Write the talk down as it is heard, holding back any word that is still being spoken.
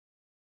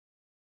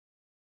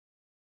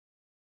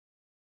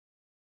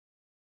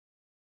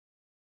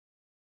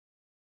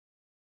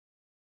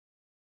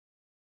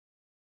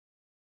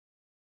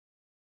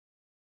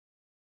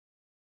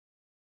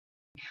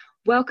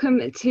Welcome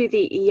to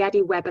the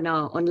EADI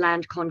webinar on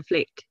land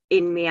conflict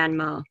in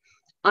Myanmar.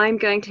 I'm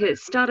going to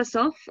start us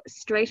off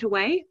straight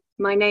away.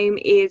 My name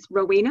is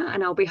Rowena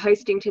and I'll be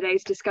hosting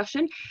today's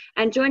discussion.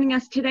 And joining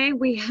us today,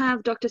 we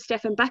have Dr.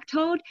 Stefan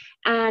Bachtold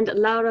and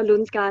Lara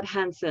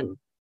Lundsgaard-Hansen.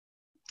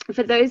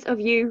 For those of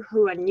you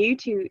who are new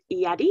to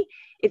EADI,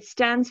 it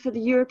stands for the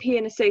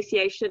European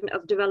Association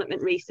of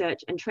Development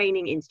Research and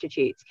Training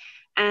Institutes,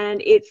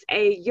 and it's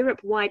a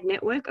Europe-wide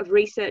network of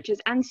researchers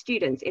and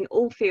students in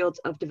all fields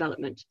of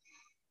development.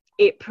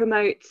 It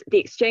promotes the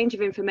exchange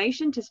of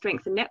information to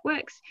strengthen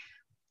networks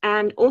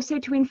and also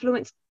to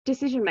influence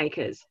decision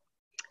makers.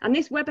 And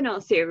this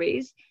webinar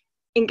series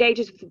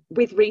engages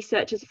with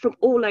researchers from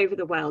all over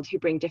the world who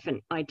bring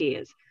different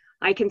ideas.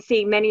 I can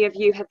see many of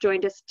you have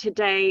joined us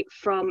today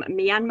from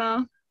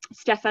Myanmar.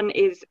 Stefan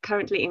is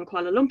currently in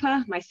Kuala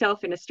Lumpur,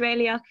 myself in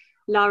Australia,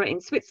 Lara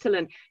in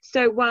Switzerland.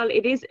 So while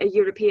it is a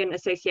European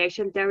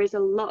association, there is a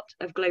lot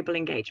of global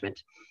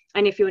engagement.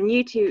 And if you're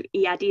new to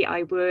EADI,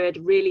 I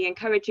would really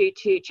encourage you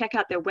to check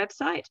out their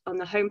website. On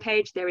the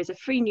homepage, there is a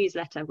free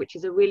newsletter, which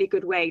is a really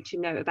good way to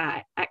know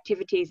about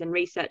activities and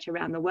research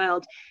around the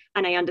world.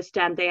 And I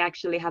understand they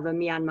actually have a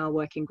Myanmar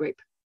working group.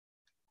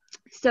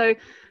 So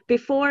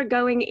before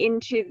going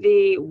into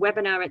the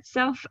webinar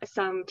itself,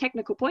 some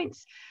technical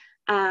points.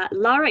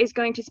 Lara is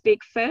going to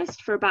speak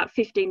first for about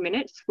 15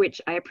 minutes,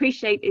 which I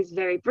appreciate is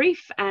very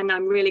brief, and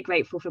I'm really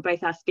grateful for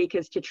both our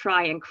speakers to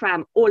try and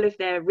cram all of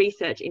their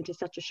research into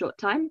such a short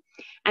time.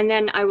 And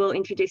then I will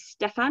introduce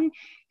Stefan,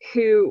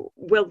 who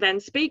will then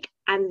speak,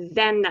 and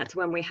then that's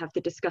when we have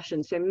the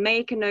discussion. So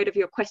make a note of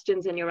your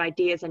questions and your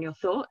ideas and your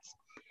thoughts.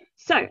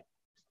 So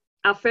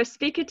our first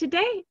speaker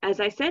today,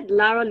 as I said,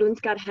 Lara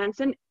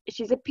Lundsgaard-Hansen.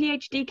 She's a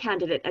PhD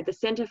candidate at the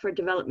Center for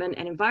Development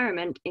and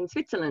Environment in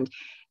Switzerland,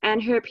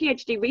 and her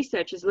PhD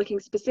research is looking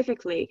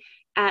specifically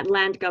at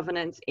land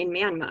governance in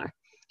Myanmar.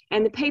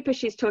 And the paper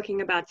she's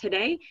talking about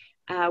today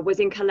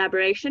was in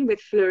collaboration with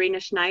Florina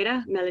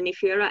Schneider, Melanie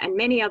Führer, and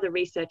many other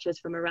researchers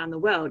from around the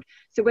world.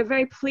 So we're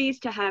very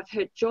pleased to have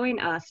her join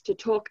us to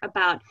talk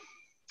about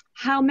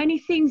how many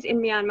things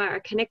in Myanmar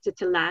are connected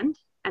to land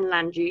and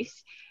land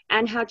use,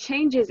 and how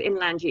changes in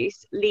land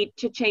use lead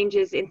to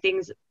changes in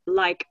things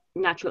like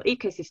natural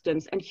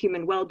ecosystems and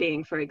human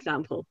well-being, for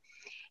example.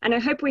 And I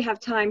hope we have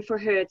time for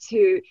her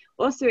to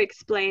also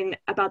explain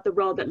about the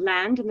role that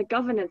land and the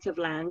governance of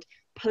land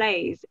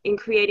plays in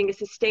creating a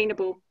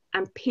sustainable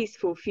and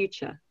peaceful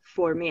future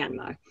for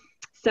Myanmar.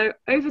 So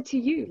over to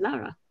you,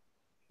 Lara.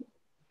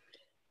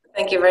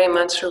 Thank you very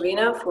much,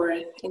 Rowena, for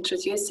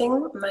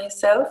introducing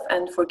myself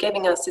and for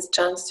giving us this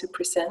chance to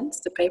present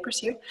the papers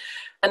here.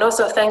 And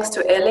also thanks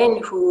to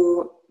Ellen,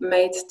 who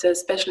made the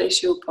special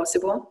issue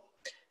possible,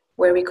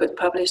 where we could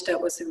publish. That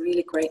was a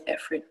really great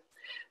effort.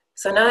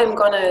 So now I'm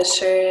going to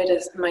share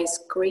my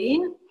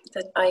screen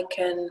that I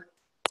can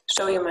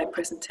show you my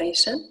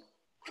presentation.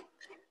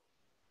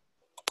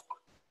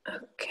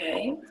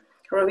 Okay.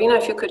 Rowena,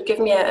 if you could give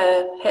me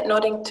a head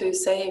nodding to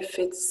say if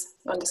it's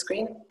on the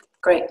screen.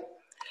 Great.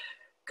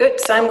 Good,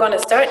 so I'm going to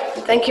start.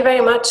 Thank you very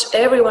much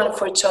everyone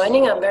for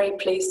joining. I'm very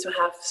pleased to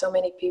have so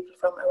many people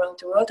from around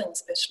the world and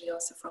especially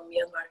also from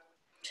Myanmar.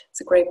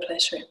 It's a great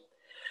pleasure.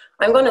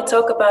 I'm going to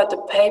talk about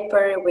the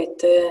paper with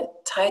the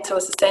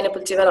title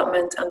Sustainable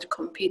Development and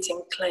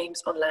Competing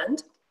Claims on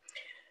Land.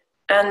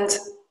 And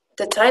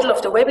the title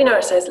of the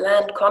webinar says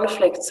Land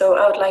Conflict. So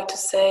I would like to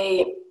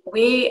say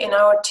we in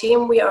our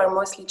team, we are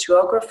mostly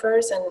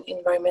geographers and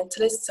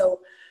environmentalists. So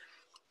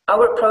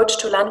our approach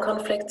to land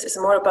conflicts is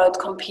more about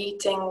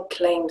competing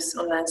claims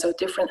on land, so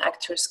different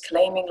actors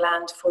claiming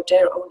land for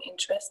their own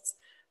interests,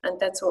 and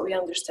that's what we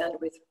understand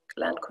with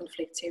land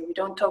conflicts here. We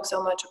don't talk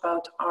so much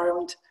about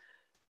armed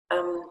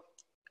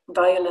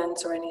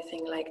violence or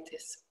anything like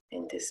this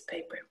in this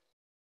paper.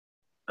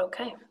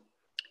 Okay,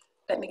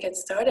 let me get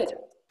started.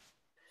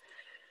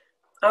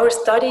 Our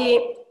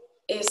study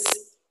is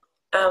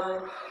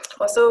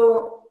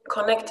also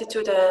connected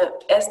to the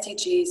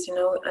SDGs,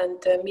 and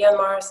the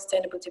Myanmar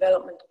Sustainable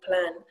Development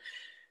Plan.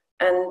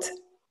 And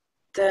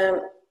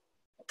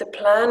the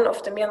plan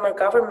of the Myanmar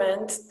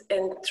government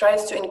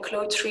tries to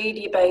include 3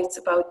 debates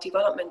about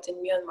development in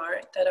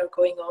Myanmar that are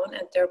going on,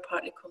 and they're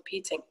partly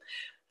competing.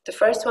 The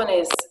first one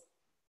is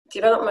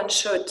development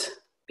should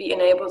be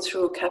enabled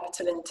through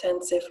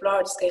capital-intensive,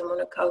 large-scale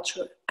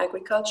monoculture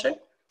agriculture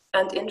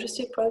and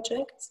industry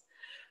projects.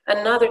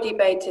 Another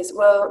debate is,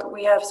 well,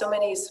 we have so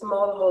many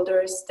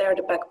smallholders, they're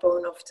the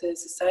backbone of the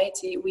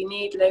society. We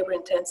need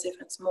labor-intensive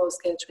and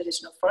small-scale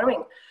traditional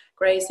farming,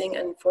 grazing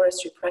and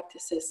forestry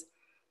practices.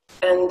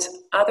 And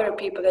other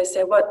people, they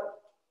say,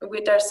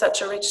 there's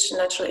such a rich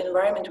natural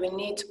environment, we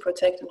need to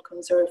protect and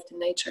conserve the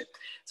nature.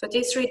 So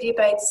these 3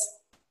 debates,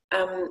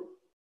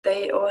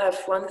 they all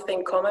have one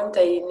thing common,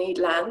 they need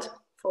land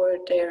for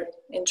their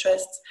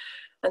interests.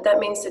 And that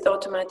means it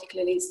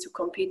automatically leads to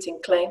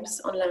competing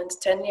claims on land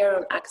tenure,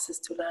 on access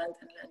to land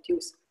and land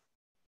use.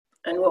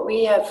 And what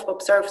we have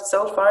observed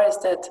so far is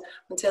that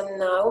until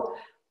now,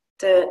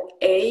 the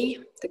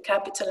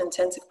capital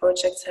intensive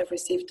projects have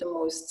received the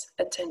most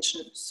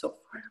attention so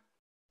far.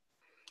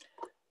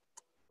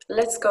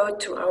 let's go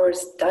to our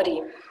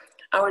study.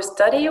 Our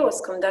study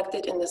was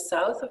conducted in the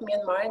south of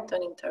Myanmar, in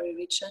Tanintari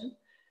region,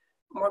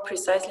 more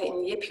precisely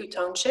in Yepu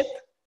Township.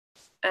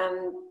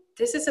 And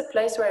this is a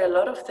place where a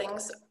lot of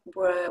things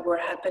were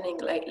happening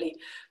lately.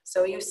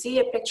 So you see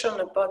a picture on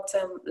the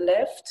bottom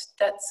left,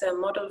 that's a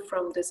model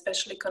from the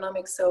Special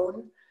Economic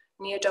Zone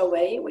near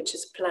Dawei, which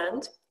is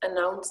planned,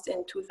 announced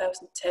in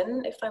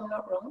 2010, if I'm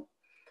not wrong.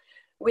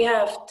 We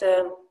have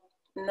the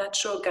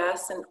natural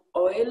gas and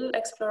oil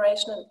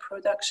exploration and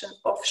production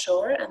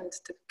offshore, and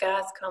the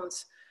gas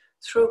comes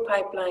through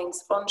pipelines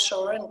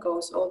onshore and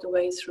goes all the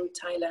way through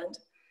Thailand,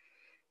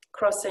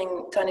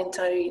 crossing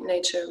Tanintari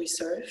Nature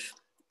Reserve.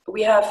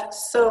 We have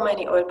so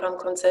many oil palm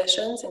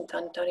concessions in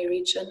Tanintari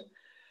region.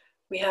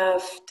 We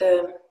have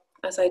the,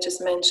 as I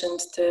just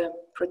mentioned, the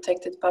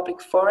protected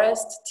public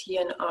forest,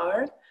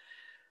 TNR.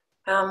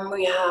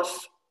 We have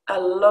a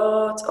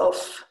lot of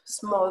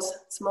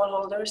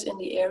smallholders in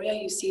the area.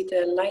 You see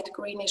the light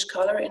greenish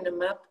color in the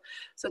map.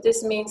 So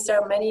this means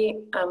there are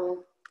many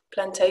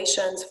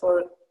plantations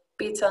for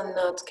betel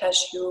nut,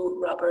 cashew,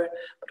 rubber,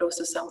 but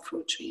also some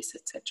fruit trees,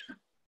 etc.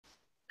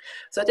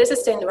 So this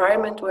is the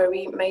environment where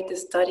we made the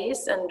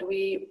studies, and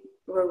we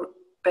were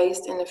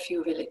based in a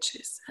few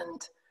villages.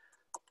 And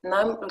now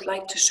I would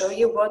like to show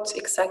you what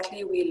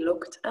exactly we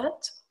looked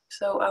at.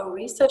 So our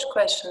research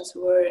questions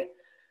were,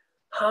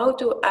 how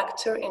do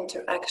actor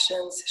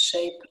interactions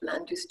shape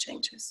land use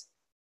changes?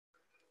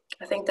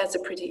 I think that's a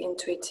pretty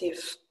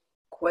intuitive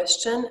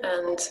question,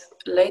 and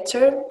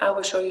later I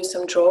will show you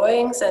some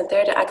drawings, and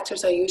there the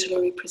actors are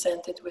usually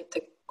represented with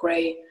the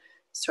gray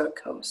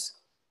circles.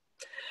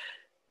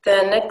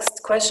 The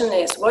next question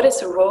is, what is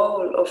the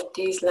role of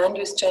these land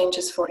use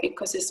changes for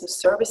ecosystem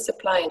service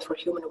supply and for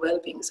human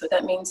well-being? So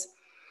that means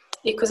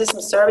ecosystem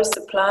service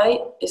supply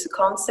is a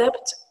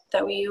concept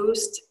that we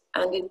used,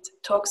 and it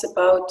talks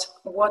about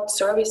what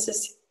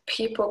services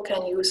people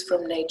can use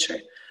from nature,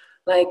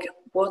 like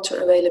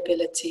water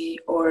availability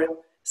or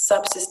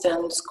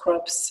subsistence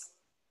crops,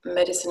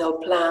 medicinal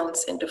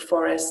plants in the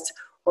forest,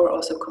 or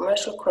also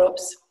commercial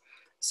crops.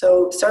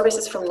 So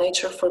services from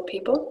nature for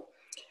people.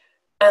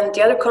 And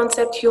the other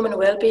concept, human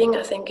well-being,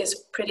 I think is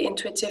pretty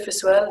intuitive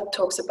as well. It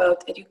talks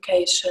about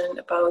education,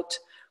 about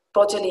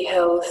bodily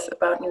health,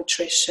 about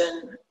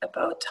nutrition,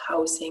 about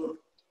housing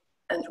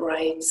and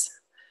rights,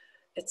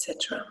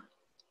 etc.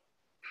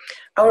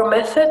 Our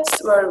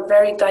methods were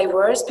very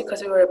diverse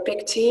because we were a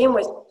big team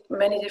with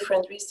many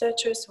different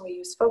researchers. We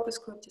used focus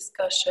group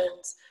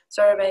discussions,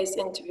 surveys,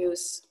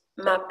 interviews,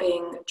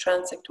 mapping,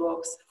 transect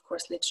walks, of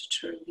course,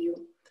 literature review.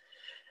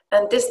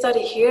 And this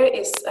study here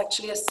is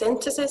actually a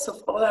synthesis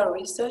of all our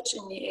research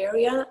in the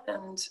area,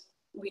 and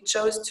we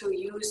chose to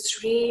use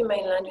 3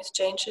 main land use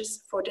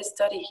changes for this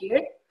study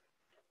here,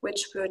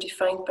 which were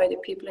defined by the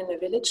people in the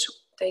village.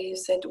 They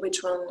said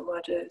which one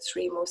were the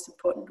 3 most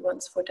important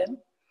ones for them.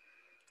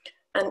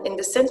 And in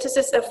the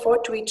synthesis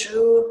effort, we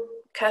drew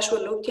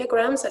casual loop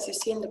diagrams, as you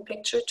see in the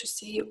picture, to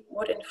see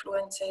what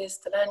influences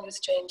the land use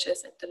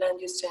changes, and the land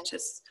use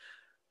changes,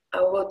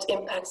 what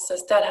impacts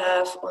does that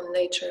have on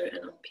nature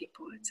and on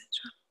people, etc.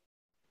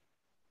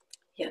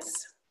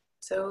 Yes,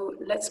 so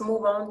let's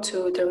move on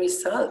to the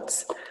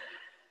results.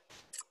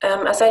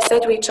 As I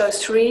said, we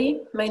chose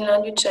 3 main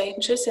land use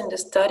changes in the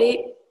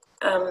study.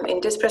 In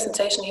this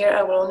presentation here,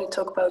 I will only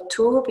talk about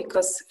 2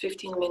 because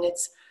 15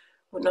 minutes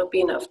would not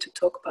be enough to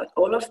talk about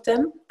all of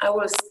them. I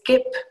will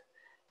skip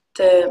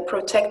the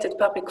protected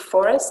public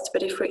forest,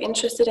 but if you're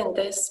interested in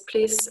this,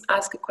 please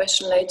ask a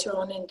question later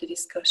on in the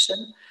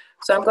discussion.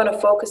 So I'm going to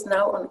focus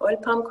now on oil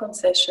palm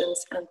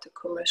concessions and the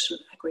commercial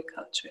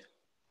agriculture.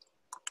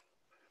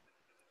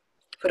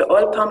 For the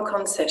oil palm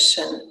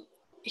concession,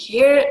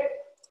 here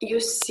you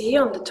see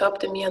on the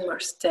top the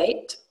Myanmar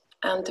state,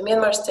 and the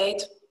Myanmar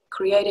state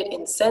created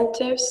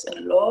incentives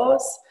and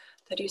laws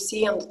that you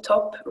see on the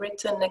top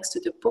written next to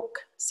the book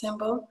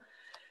symbol.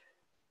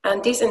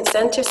 And these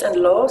incentives and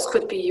laws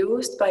could be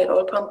used by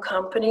oil palm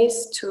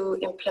companies to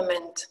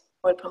implement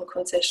oil palm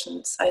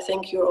concessions. I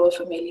think you're all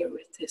familiar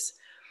with this.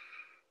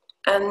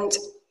 And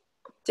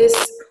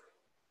this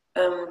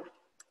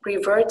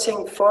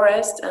reverting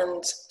forest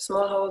and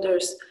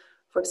smallholders,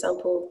 for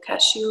example,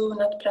 cashew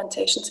nut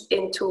plantations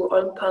into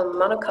oil palm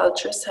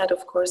monocultures had,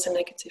 of course, a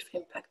negative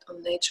impact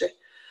on nature,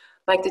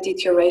 like the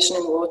deterioration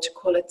in water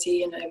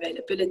quality and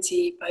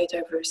availability,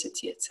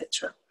 biodiversity,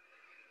 etc.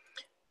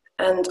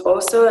 And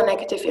also a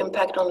negative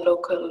impact on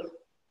local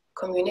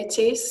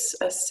communities,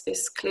 as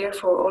is clear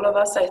for all of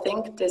us. I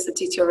think there's a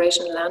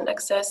deterioration in land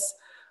access,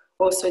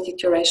 also a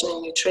deterioration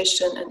in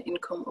nutrition and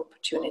income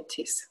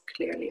opportunities,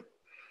 clearly.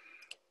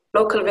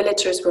 Local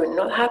villagers were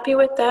not happy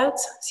with that.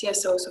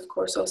 CSOs, of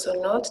course, also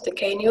not. The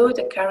KNU,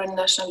 the Karen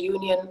National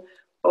Union,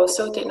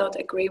 also did not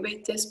agree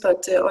with this,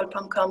 but the oil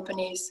palm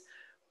companies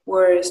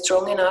were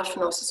strong enough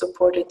and also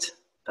supported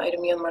by the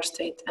Myanmar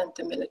state and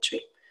the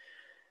military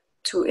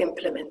to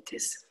implement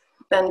this.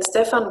 And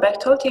Stefan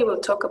Bechtold, he will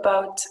talk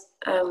about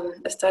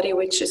a study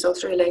which is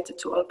also related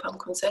to oil palm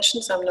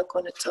concessions. I'm not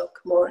going to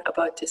talk more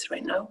about this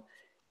right now.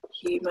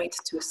 He might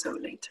do so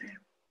later.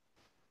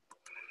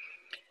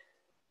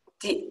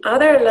 The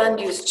other land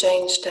use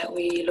change that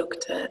we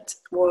looked at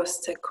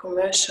was the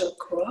commercial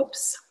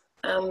crops.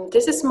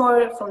 This is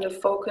more from the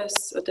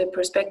focus or the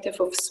perspective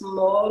of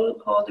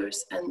small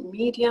holders and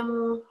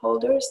medium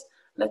holders,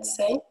 let's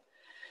say.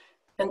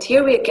 And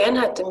here we again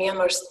had the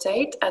Myanmar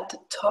state at the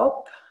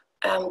top,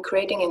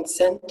 creating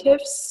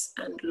incentives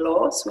and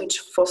laws which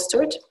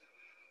fostered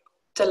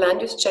the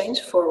land use change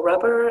for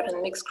rubber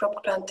and mixed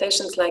crop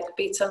plantations like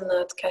betel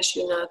nut,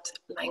 cashew nut,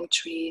 lime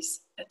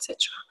trees, etc.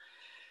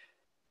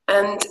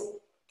 And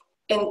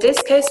in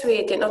this case,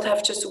 we did not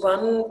have just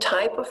one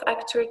type of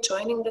actor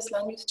joining this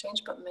land use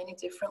change, but many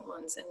different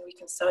ones. And we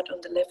can start on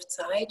the left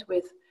side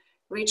with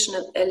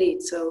regional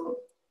elites. So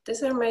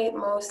these are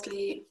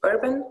mostly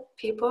urban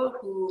people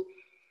who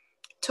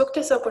took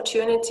this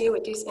opportunity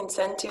with these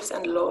incentives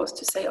and laws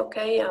to say,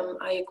 okay,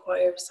 I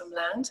acquire some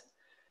land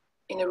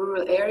in a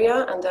rural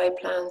area and I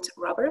plant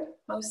rubber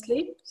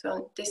mostly.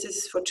 So this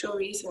is for two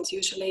reasons.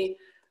 Usually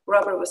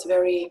rubber was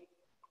very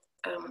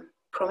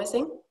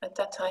promising at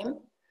that time,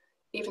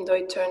 even though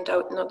it turned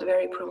out not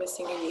very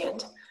promising in the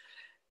end.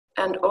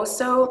 And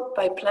also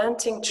by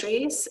planting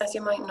trees, as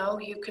you might know,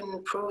 you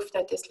can prove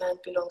that this land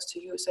belongs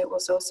to you. So it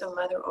was also a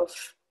matter of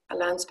a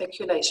land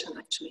speculation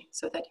actually,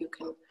 so that you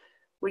can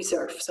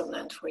reserve some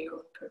land for your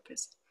own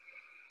purpose.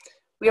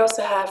 We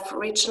also have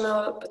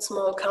regional but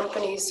small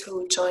companies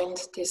who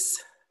joined this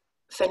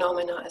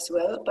phenomena as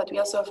well, but we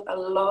also have a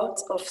lot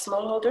of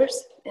smallholders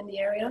in the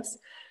areas,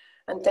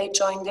 and they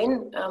joined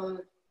in.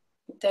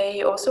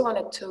 They also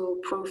wanted to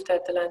prove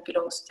that the land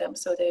belongs to them,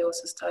 so they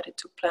also started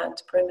to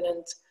plant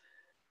permanent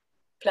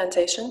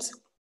plantations.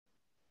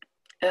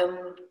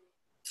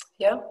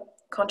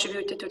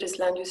 Contributed to this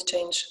land use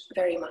change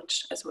very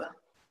much as well.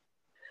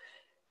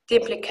 The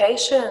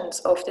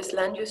implications of this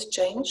land use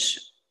change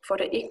for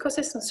the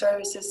ecosystem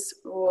services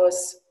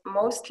was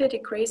mostly a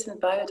decrease in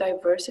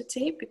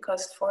biodiversity,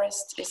 because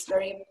forest is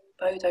very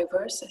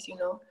biodiverse, as you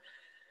know.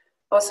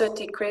 Also a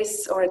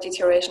decrease or a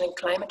deterioration in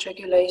climate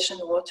regulation,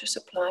 water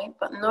supply,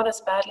 but not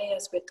as badly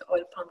as with the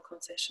oil palm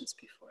concessions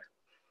before.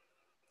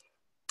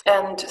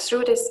 And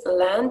through this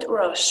land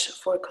rush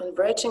for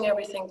converging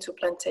everything to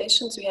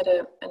plantations, we had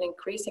an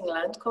increasing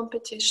land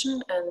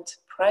competition, and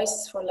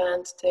prices for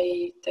land,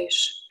 they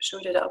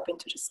shooted up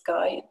into the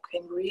sky. It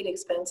became really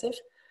expensive.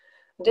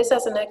 And this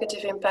has a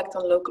negative impact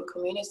on local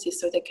communities,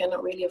 so they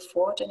cannot really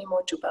afford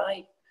anymore to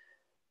buy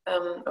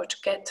or to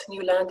get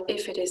new land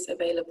if it is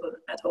available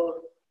at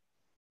all.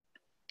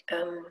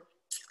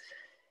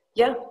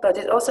 But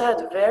it also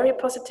had very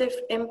positive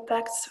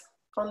impacts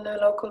on the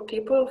local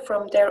people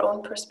from their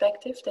own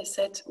perspective. They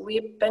said,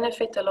 we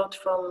benefit a lot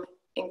from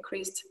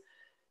increased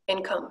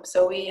income.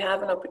 So we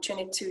have an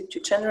opportunity to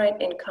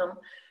generate income.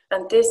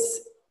 And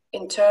this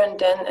in turn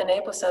then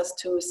enables us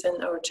to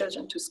send our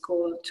children to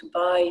school, to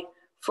buy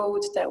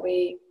food that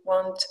we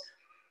want,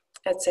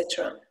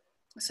 etc.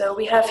 So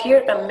we have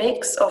here a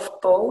mix of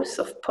both,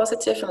 of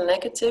positive and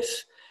negative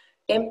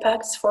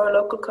impacts for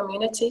local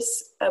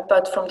communities,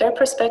 but from their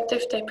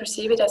perspective, they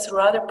perceive it as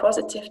rather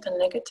positive than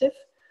negative.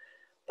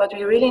 But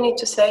we really need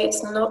to say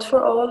it's not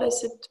for all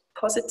is it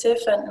positive,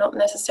 and not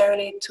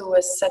necessarily to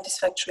a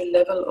satisfactory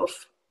level of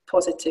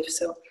positive.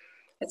 So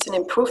it's an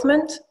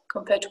improvement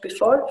compared to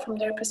before from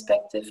their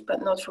perspective,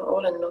 but not for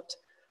all, and not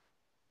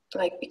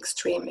like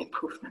extreme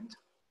improvement.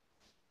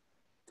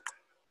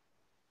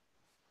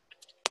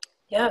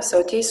 Yeah,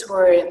 so these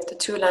were the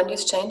two land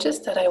use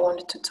changes that I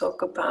wanted to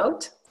talk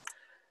about.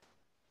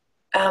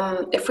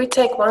 If we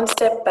take one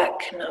step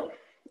back now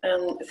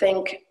and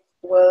think,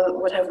 well,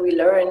 what have we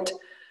learned?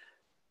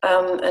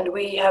 And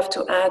we have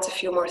to add a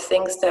few more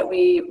things that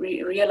we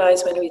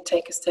realize when we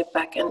take a step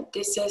back. And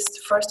this is,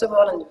 first of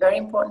all, and very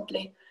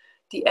importantly,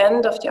 the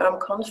end of the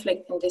armed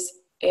conflict in this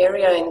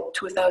area in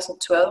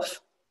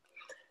 2012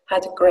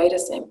 had the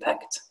greatest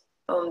impact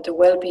on the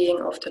well-being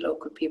of the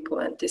local people.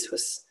 And this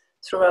was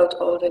throughout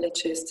all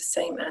villages the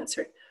same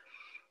answer.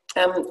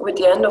 With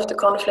the end of the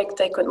conflict,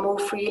 they could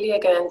move freely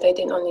again. They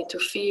did not need to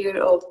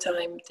fear all the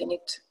time.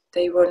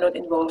 They were not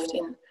involved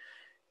in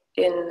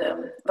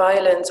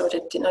violence, or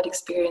they did not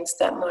experience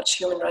that much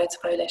human rights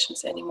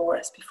violations anymore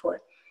as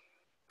before.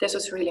 This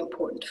was really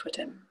important for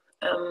them.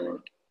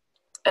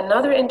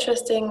 Another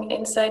interesting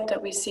insight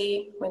that we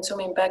see when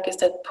zooming back is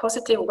that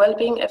positive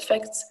well-being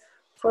effects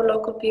for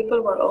local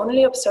people were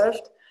only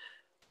observed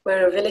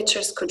where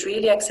villagers could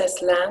really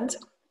access land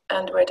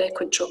and where they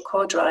could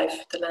co-drive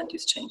the land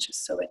use changes,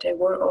 so where they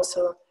were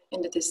also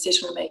in the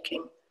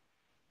decision-making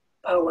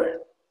power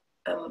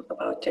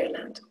about their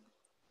land.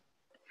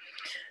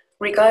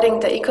 Regarding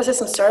the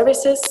ecosystem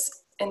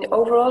services, in the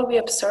overall, we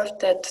observed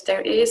that there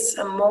is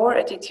more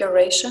a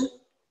deterioration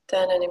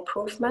than an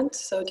improvement.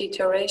 So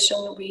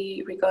deterioration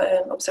we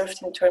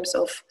observed in terms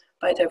of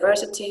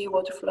biodiversity,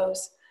 water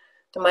flows,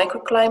 the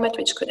microclimate,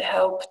 which could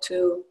help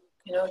to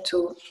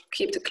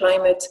keep the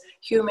climate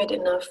humid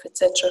enough,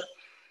 etc.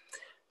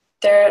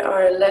 There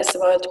are less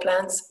wild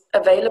plants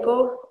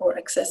available or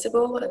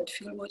accessible, and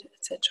fuelwood,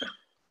 etc.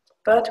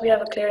 But we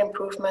have a clear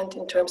improvement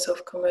in terms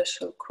of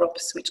commercial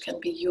crops which can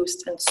be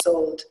used and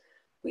sold,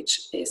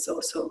 which is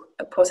also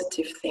a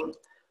positive thing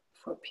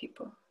for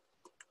people.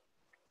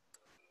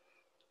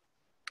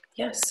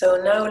 Yes,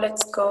 so now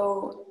let's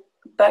go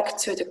back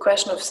to the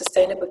question of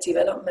sustainable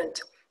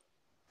development.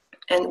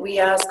 And we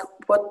ask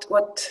what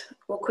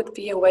could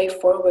be a way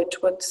forward?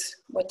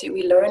 What did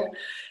we learn?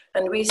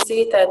 And we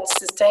see that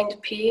sustained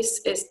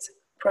peace is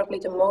probably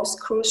the most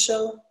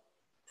crucial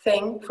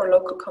thing for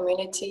local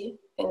community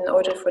in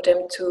order for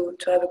them to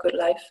have a good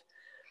life.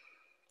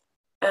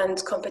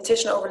 And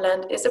competition over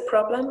land is a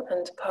problem,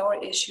 and power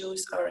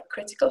issues are a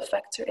critical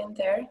factor in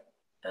there.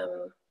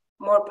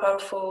 More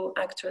powerful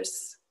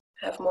actors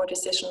have more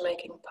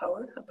decision-making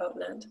power about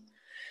land.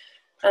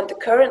 And the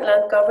current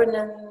land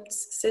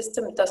governance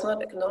system does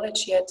not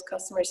acknowledge yet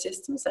customer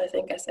systems, I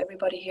think, as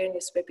everybody here in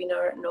this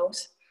webinar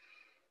knows.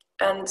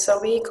 And so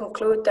we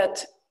conclude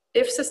that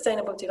if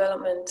sustainable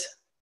development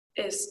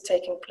is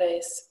taking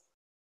place,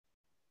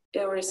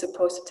 or is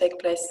supposed to take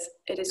place,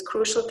 it is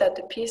crucial that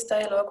the peace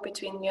dialogue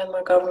between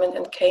Myanmar government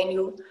and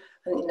KNU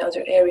and in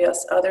other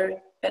areas,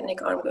 other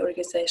ethnic armed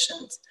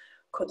organizations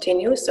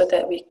continues so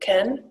that we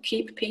can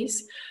keep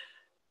peace,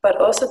 but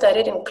also that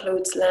it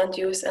includes land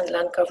use and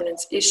land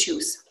governance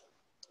issues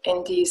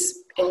in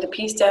the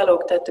peace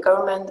dialogue, that the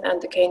government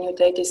and the KNU,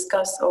 they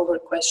discuss over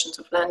questions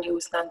of land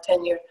use, land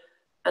tenure,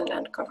 and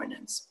land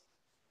governance.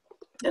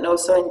 And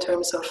also in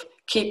terms of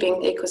keeping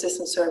the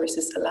ecosystem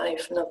services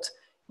alive, not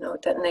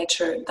that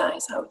nature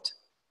dies out.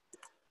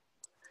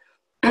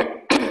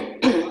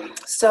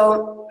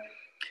 So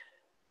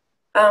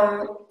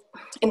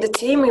in the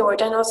team, we were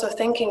then also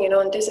thinking,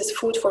 and this is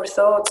food for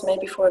thought,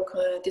 maybe for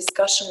a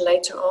discussion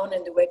later on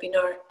in the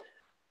webinar.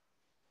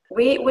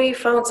 We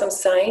found some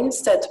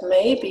signs that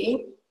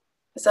maybe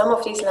some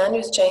of these land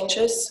use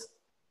changes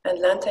and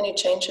land tenure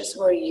changes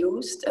were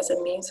used as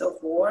a means of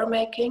war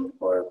making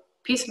or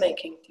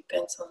peacemaking,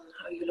 depends on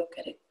how you look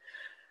at it.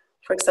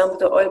 For example,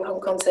 the oil palm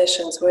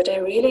concessions, were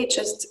they really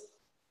just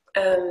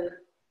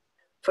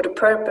for the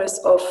purpose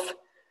of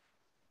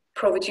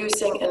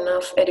producing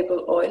enough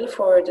edible oil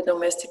for the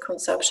domestic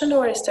consumption,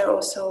 or is there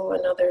also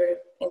another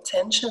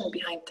intention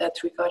behind that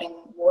regarding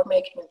war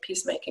making and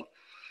peacemaking?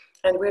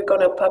 And we're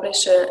going to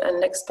publish a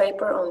next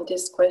paper on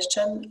this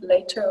question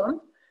later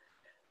on.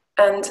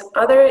 And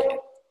other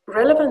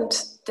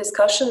relevant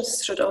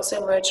discussions should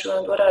also emerge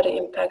around what are the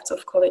impacts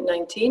of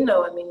COVID-19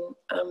 now. I mean,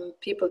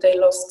 people, they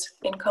lost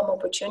income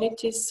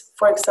opportunities,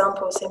 for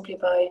example, simply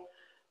by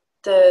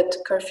the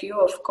curfew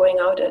of going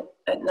out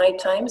at night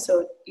time.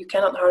 So you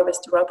cannot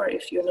harvest rubber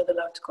if you're not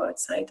allowed to go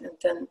outside, and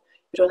then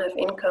you don't have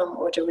income,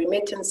 or the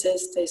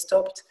remittances, they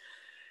stopped.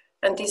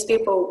 And these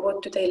people,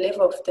 what do they live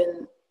off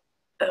then?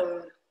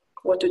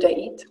 What do they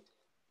eat?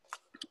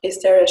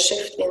 Is there a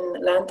shift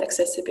in land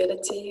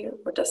accessibility,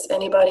 or does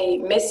anybody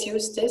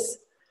misuse this?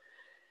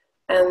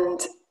 And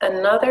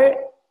another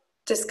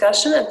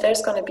discussion, and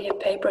there's going to be a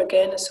paper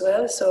again as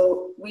well.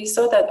 So we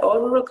saw that all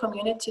rural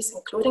communities,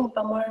 including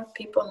Bamar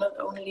people, not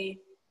only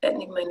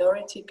ethnic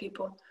minority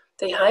people,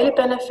 they highly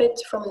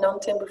benefit from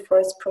non-timber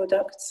forest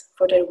products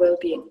for their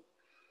well-being.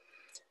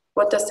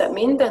 What does that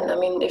mean then? I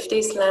mean, if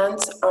these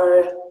lands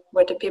are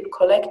where the people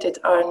collected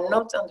are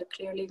not under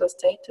clear legal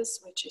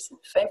status, which is in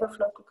favor of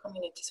local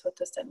communities, what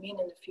does that mean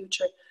in the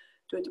future?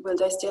 Will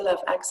they still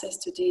have access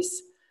to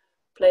these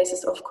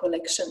places of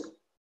collection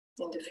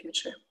in the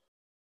future?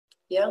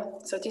 Yeah,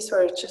 so these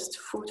were just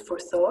food for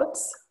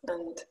thoughts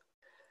and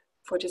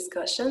for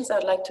discussions.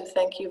 I'd like to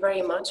thank you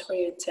very much for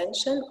your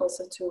attention,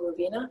 also to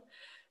Rowena.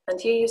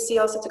 And here you see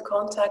also the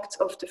contact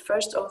of the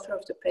first author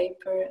of the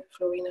paper,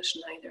 Florina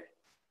Schneider,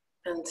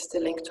 and the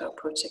link to our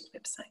project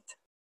website.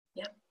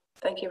 Yeah,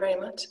 thank you very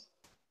much.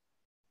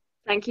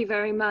 Thank you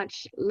very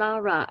much,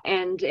 Lara.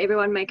 And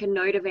everyone make a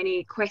note of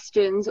any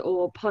questions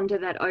or ponder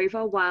that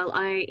over while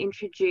I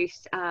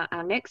introduce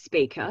our next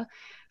speaker.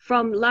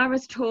 From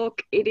Lara's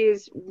talk, it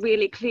is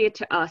really clear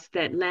to us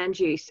that land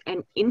use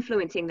and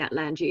influencing that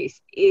land use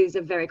is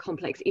a very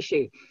complex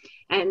issue.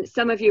 And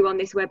some of you on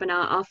this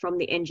webinar are from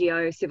the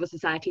NGO civil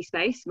society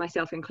space,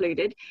 myself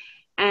included.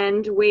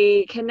 And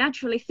we can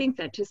naturally think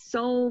that to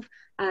solve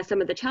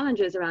some of the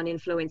challenges around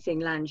influencing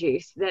land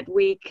use, that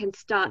we can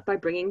start by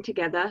bringing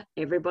together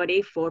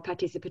everybody for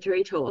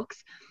participatory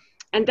talks.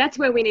 And that's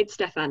where we need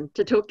Stefan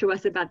to talk to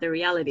us about the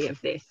reality of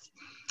this.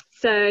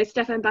 So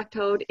Stefan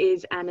Bachtold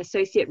is an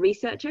associate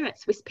researcher at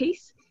Swiss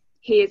Peace.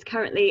 He is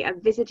currently a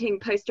visiting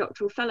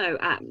postdoctoral fellow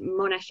at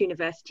Monash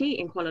University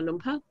in Kuala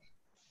Lumpur.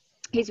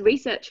 His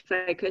research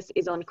focus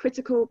is on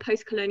critical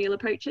post-colonial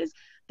approaches,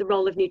 the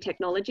role of new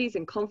technologies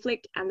in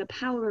conflict, and the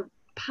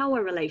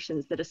power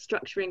relations that are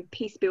structuring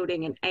peace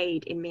building and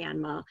aid in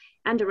Myanmar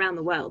and around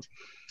the world.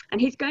 And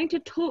he's going to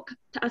talk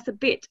to us a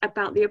bit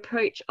about the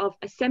approach of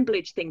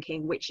assemblage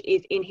thinking, which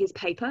is in his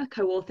paper,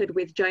 co-authored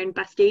with Joan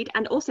Bastide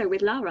and also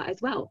with Lara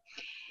as well.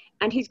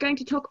 And he's going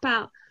to talk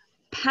about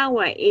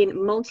power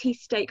in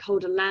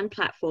multi-stakeholder land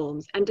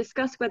platforms and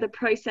discuss whether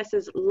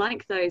processes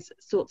like those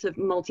sorts of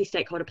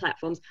multi-stakeholder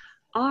platforms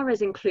are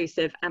as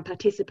inclusive and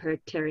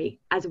participatory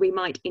as we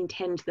might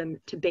intend them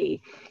to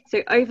be.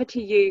 So over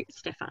to you,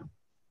 Stefan.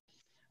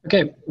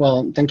 Okay,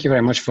 well, thank you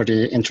very much for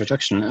the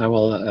introduction. I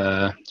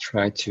will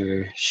try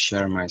to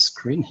share my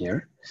screen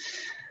here.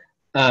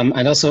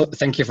 And also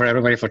thank you for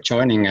everybody for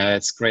joining.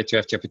 It's great to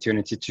have the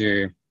opportunity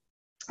to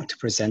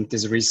present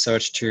this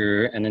research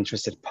to an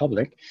interested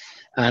public,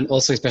 and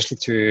also especially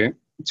to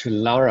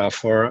Lara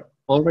for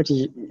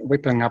already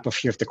whipping up a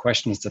few of the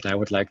questions that I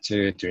would like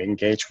to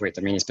engage with.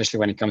 I mean, especially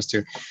when it comes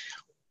to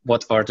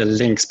what are the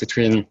links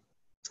between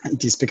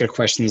these bigger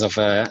questions of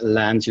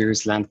land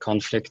use, land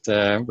conflict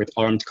with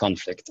armed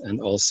conflict,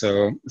 and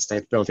also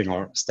state building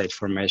or state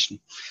formation.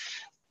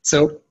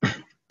 So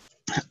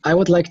I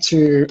would like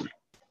to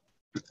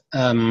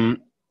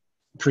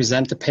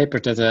present a paper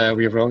that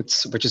we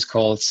wrote, which is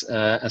called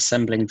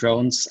Assembling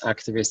Drones,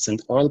 Activists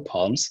and Oil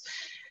Palms,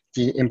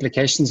 the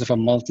implications of a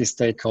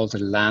multi-stakeholder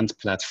land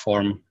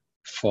platform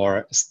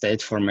for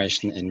state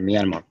formation in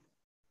Myanmar.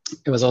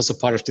 It was also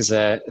part of this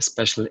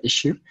special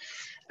issue.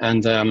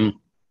 And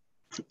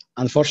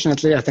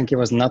unfortunately, I think it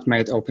was not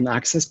made open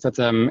access, but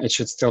it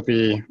should still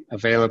be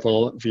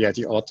available via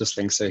the Authors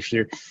link. So if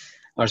you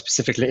are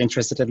specifically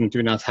interested and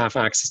do not have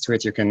access to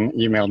it, you can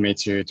email me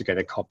to get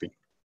a copy.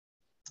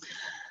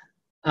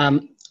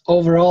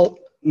 Overall,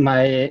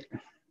 my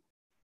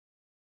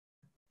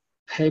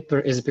paper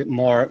is a bit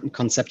more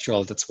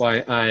conceptual. That's why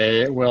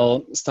I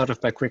will start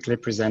off by quickly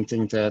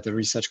presenting the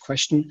research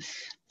question,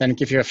 then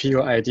give you a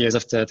few ideas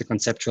of the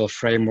conceptual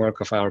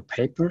framework of our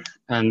paper,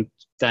 and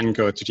then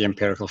go to the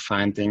empirical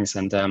findings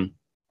and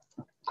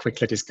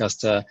quickly discuss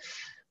the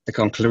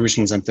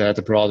conclusions and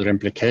the broader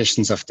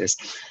implications of this.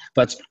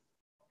 But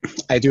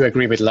I do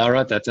agree with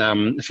Lara that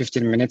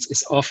 15 minutes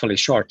is awfully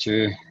short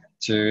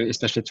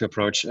especially to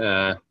approach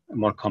a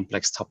more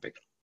complex topic.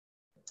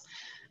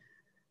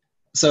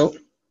 So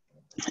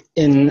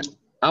in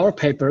our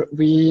paper,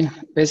 we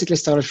basically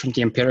started from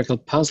the empirical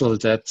puzzle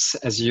that,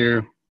 as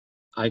you,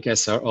 I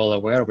guess, are all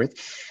aware with,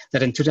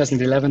 that in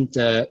 2011,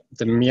 the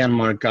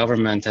Myanmar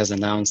government has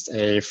announced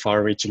a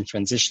far-reaching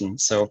transition.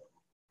 So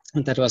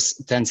that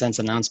was Tencent's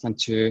announcement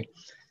to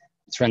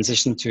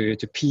transition to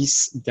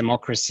peace,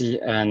 democracy,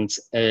 and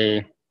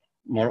a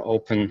more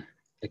open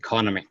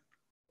economy.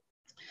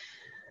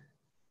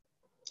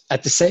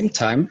 At the same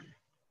time,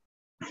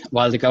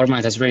 while the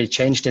government has really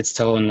changed its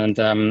tone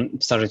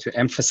and started to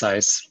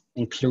emphasize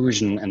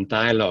inclusion and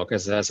dialogue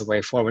as a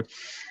way forward,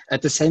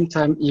 at the same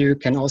time, you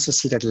can also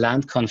see that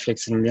land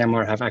conflicts in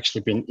Myanmar have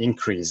actually been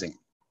increasing.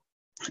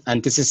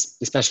 And this is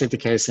especially the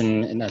case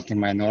in ethnic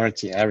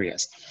minority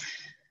areas.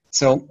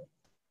 So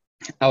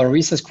our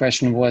research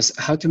question was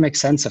how to make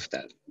sense of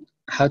that,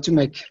 how to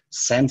make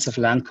sense of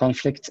land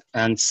conflict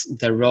and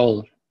the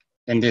role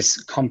in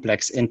this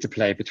complex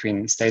interplay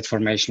between state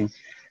formation,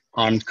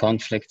 armed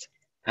conflict,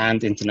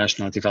 and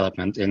international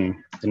development in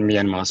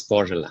Myanmar's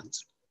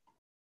borderlands.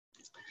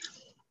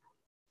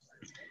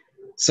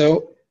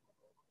 So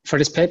for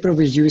this paper,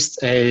 we used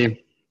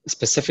a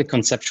specific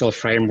conceptual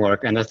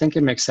framework, and I think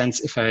it makes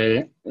sense if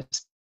I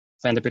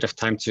spend a bit of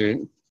time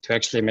to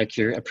actually make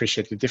you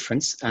appreciate the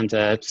difference and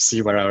to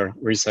see where our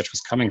research was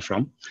coming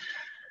from.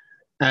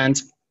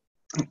 And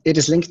it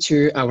is linked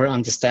to our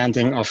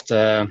understanding of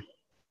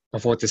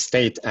what the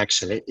state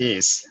actually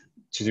is,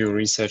 to do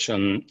research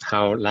on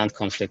how land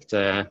conflict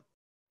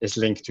is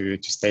linked to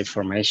state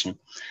formation.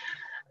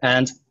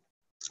 And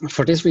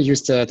for this, we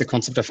used the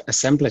concept of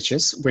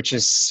assemblages, which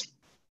is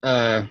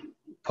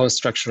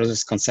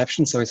post-structuralist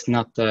conception. So it's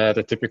not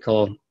the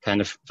typical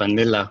kind of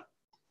vanilla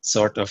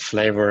sort of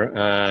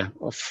flavor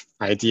of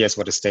ideas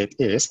what a state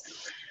is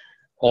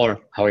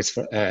or how its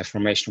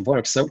formation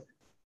works. So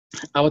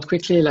I would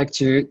quickly like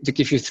to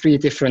give you three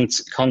different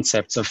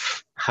concepts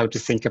of how to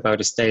think about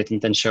a state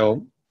and then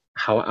show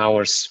how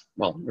ours,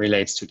 well,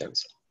 relates to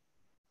those.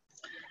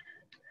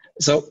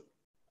 So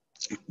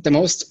the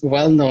most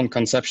well-known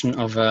conception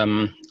of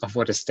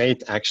what a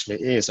state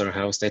actually is or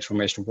how state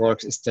formation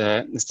works is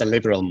the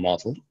liberal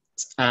model.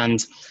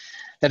 And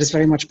that is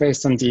very much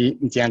based on the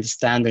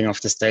understanding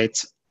of the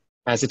state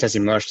as it has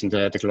emerged in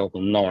the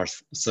global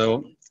north.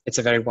 So it's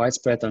a very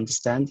widespread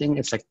understanding.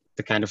 It's like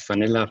the kind of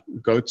vanilla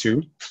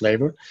go-to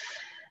flavor.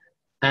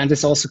 And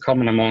it's also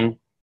common among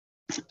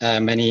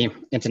many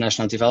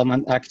international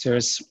development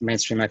actors,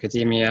 mainstream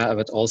academia,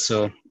 but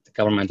also the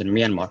government in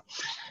Myanmar.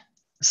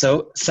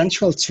 So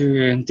central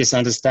to this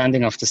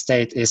understanding of the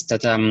state is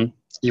that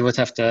you would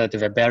have the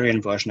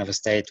Weberian version of a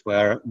state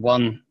where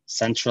one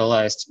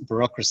centralized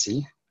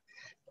bureaucracy,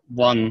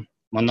 one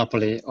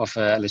monopoly of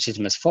a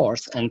legitimate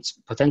force, and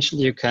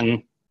potentially you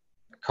can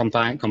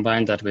combine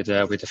that with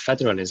a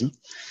federalism.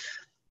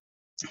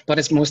 But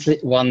it's mostly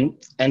one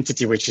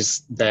entity which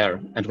is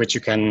there and which you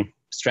can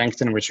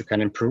strengthen, which you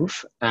can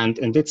improve. And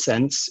in that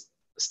sense,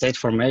 state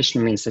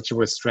formation means that you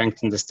will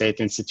strengthen the state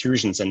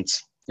institutions and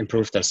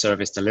improve their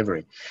service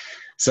delivery.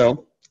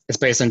 So it's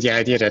based on the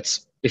idea that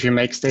if you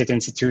make state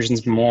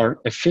institutions more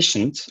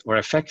efficient or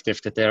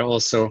effective, that they're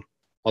also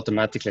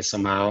automatically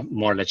somehow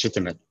more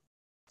legitimate.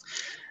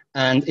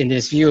 And in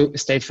this view,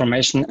 state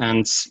formation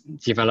and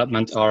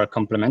development are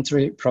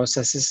complementary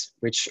processes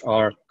which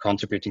are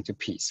contributing to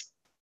peace.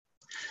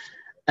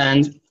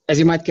 And as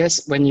you might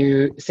guess, when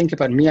you think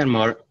about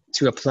Myanmar,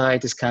 to apply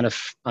this kind of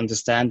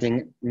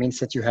understanding means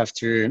that you have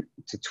to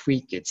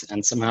tweak it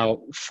and somehow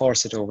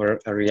force it over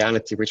a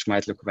reality which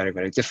might look very,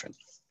 very different.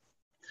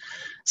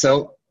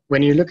 So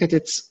when you look at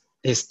it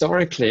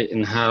historically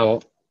in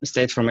how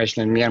state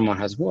formation in Myanmar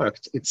has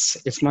worked,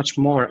 it's much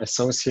more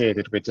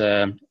associated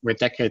with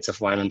decades of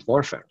violent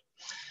warfare.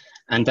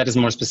 And that is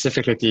more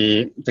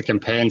specifically the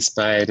campaigns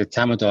by the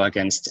Tamudo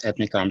against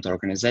ethnic armed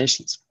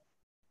organizations.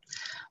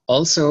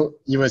 Also,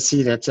 you will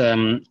see that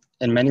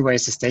in many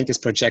ways, the state is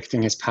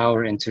projecting his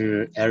power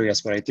into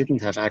areas where it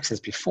didn't have access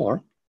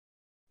before.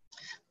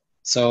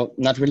 So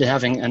not really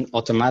having an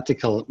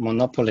automatical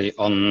monopoly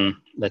on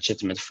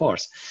legitimate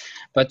force,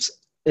 but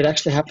it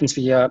actually happens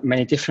via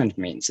many different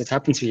means. It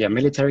happens via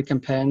military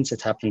campaigns.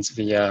 It happens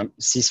via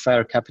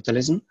ceasefire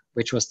capitalism,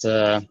 which was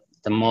the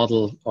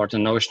model or the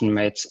notion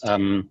made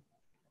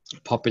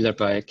popular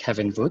by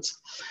Kevin Wood.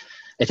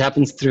 It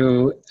happens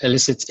through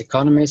illicit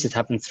economies. It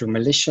happens through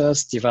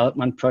militias,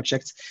 development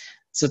projects.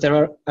 So there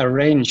are a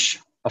range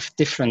of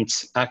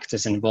different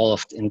actors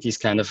involved in this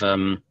kind of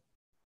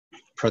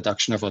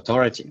production of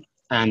authority.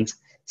 And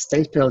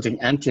state building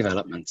and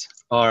development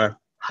are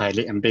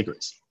highly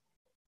ambiguous.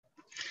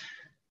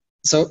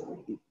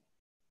 So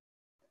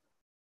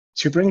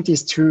to bring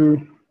these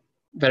two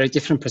very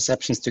different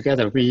perceptions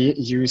together, we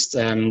used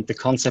the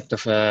concept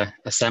of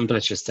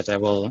assemblages that I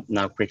will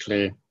now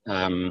quickly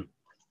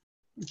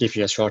give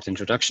you a short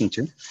introduction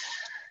to.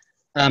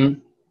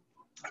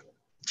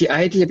 The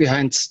idea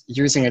behind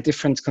using a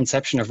different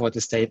conception of what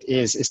the state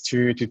is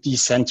to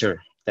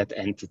decenter that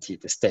entity,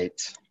 the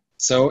state.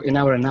 So in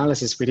our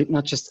analysis, we did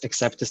not just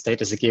accept the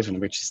state as a given,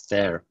 which is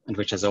there and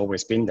which has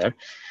always been there,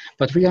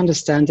 but we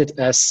understand it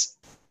as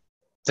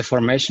the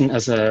formation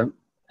as a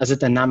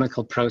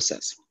dynamical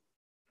process,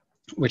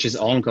 which is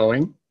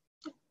ongoing,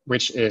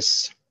 which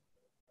is,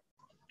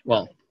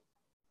 well,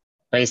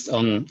 based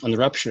on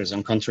ruptures,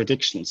 on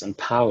contradictions, on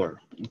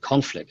power, on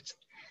conflict.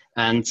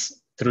 And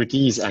through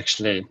these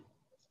actually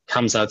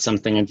comes out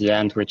something in the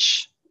end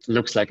which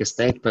looks like a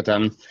state, but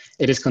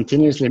it is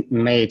continuously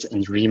made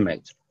and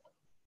remade.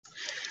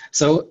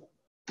 So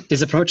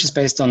this approach is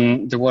based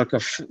on the work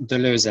of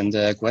Deleuze and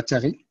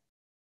Guattari.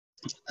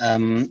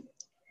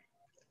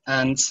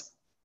 And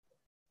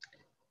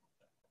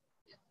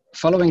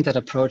following that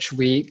approach,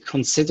 we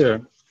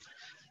consider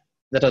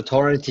that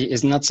authority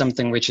is not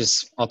something which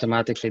is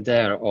automatically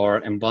there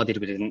or embodied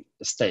within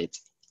the state.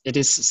 It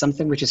is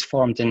something which is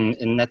formed in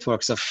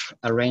networks of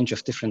a range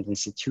of different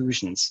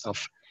institutions,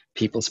 of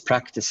people's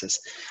practices,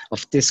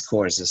 of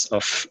discourses,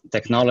 of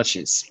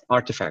technologies,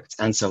 artifacts,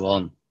 and so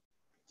on.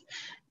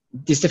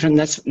 These different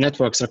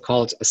networks are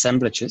called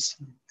assemblages,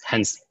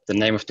 hence the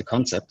name of the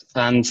concept,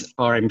 and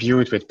are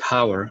imbued with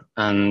power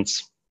and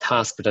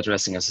tasked with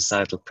addressing a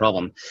societal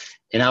problem.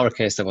 In our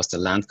case, that was the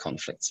land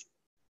conflicts.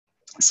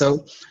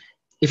 So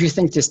if you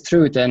think this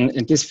through, then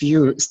in this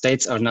view,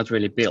 states are not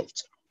really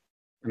built.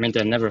 I mean,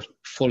 they're never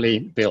fully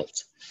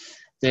built.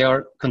 They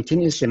are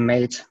continuously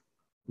made,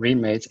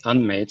 remade,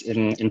 unmade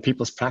in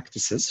people's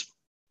practices.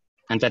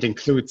 And that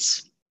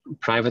includes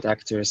private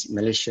actors,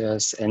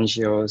 militias,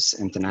 NGOs,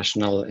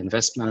 international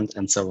investment,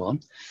 and so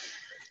on.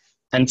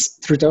 And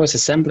through those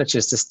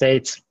assemblages, the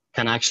state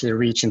can actually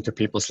reach into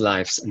people's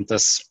lives and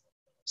thus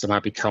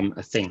somehow become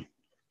a thing.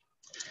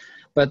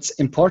 But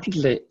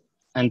importantly,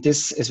 and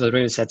this is what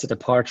really sets it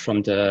apart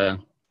from the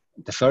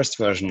first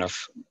version of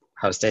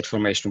how state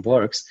formation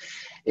works,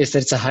 is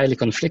that it's a highly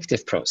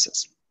conflictive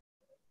process.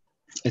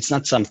 It's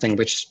not something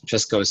which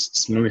just goes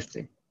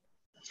smoothly.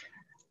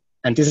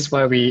 And this is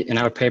why we, in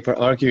our paper,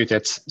 argue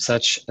that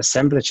such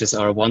assemblages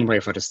are one way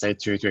for the state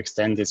to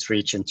extend its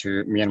reach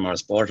into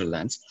Myanmar's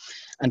borderlands,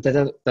 and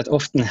that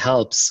often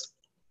helps,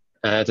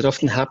 that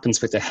often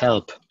happens with the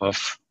help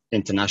of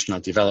international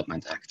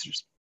development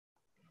actors.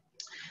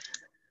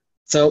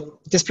 So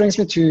this brings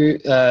me to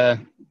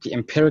the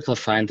empirical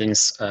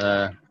findings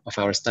of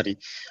our study,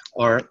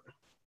 or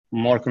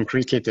more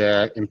concretely,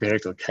 the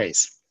empirical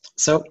case.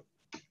 So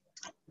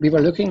we were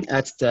looking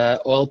at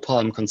the oil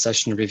palm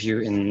concession review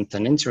in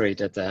Tanintiri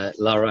that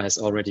Lara has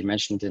already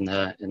mentioned in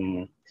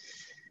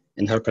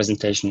her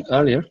presentation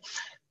earlier.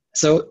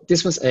 So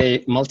this was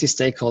a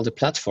multi-stakeholder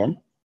platform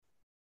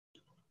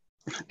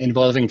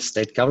involving the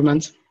state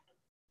government,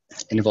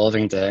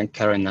 involving the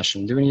Karen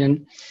National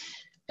Union,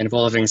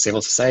 involving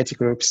civil society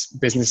groups,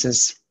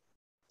 businesses,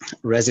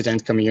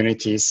 resident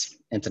communities,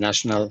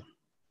 international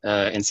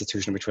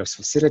institution which was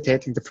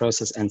facilitating the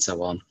process, and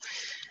so on.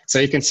 So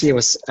you can see it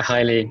was a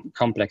highly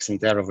complex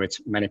endeavor with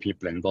many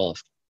people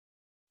involved.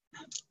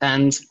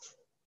 And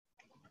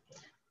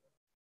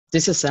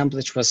this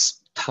assemblage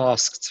was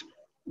tasked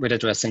with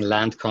addressing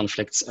land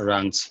conflicts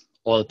around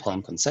oil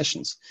palm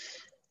concessions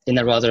in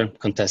a rather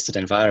contested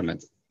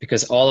environment,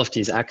 because all of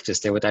these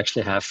actors, they would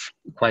actually have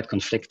quite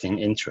conflicting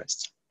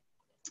interests.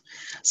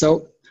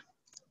 So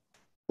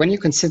when you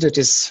consider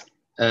this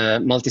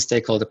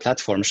multi-stakeholder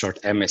platform,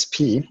 short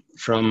MSP,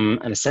 from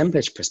an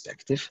assemblage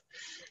perspective,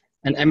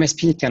 an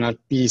MSP cannot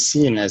be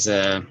seen as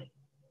a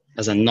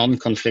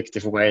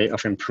non-conflictive way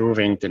of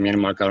improving the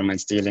Myanmar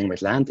government's dealing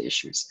with land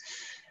issues.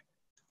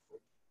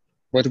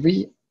 what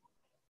we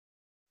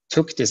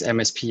took this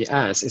MSP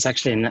as is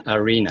actually an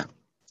arena.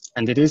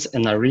 And it is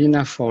an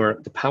arena for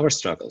the power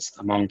struggles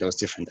among those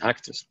different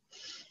actors.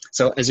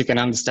 So as you can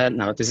understand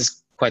now, this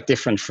is quite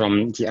different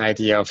from the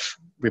idea of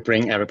we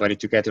bring everybody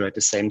together at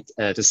the same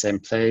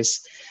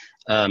place,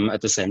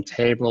 at the same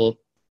table.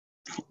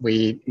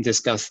 We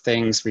discuss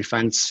things, we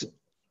find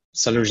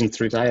solutions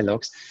through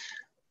dialogues.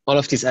 All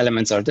of these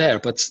elements are there,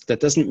 but that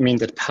doesn't mean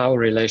that power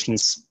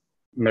relations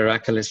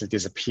miraculously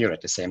disappear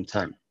at the same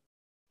time.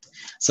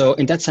 So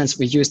in that sense,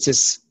 we use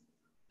this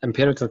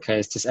empirical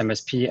case, this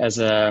MSP,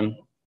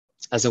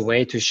 as a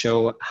way to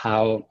show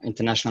how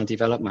international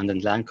development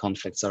and land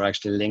conflicts are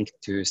actually linked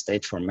to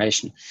state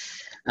formation.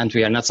 And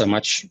we are not so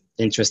much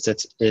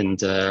interested in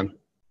the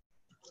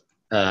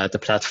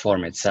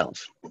platform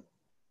itself.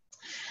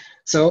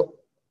 So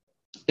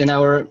in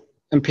our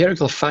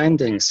empirical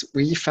findings,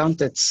 we found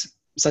that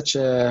such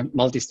a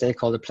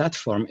multi-stakeholder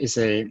platform is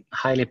a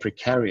highly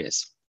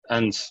precarious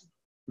and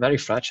very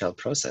fragile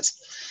process.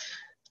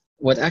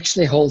 What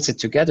actually holds it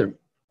together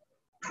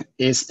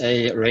is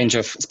a range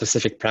of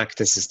specific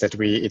practices that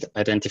we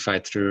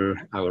identified through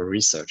our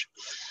research.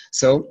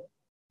 So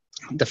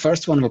the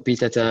first one would be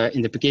that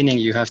in the beginning,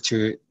 you have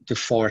to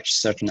forge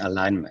certain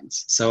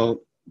alignments.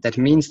 So that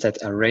means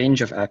that a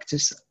range of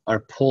actors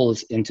are pulled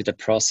into the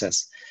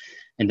process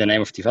in the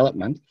name of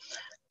development.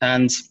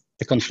 And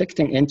the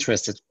conflicting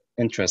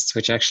interests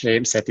which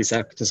actually set these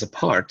actors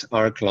apart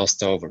are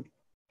glossed over.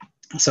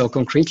 So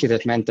concretely,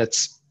 that meant that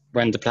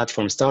when the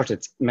platform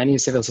started, many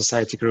civil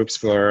society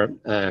groups were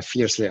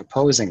fiercely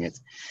opposing it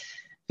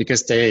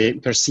because they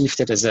perceived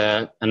it as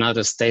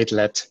another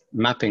state-led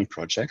mapping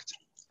project.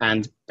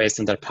 And based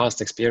on their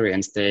past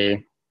experience,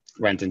 they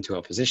went into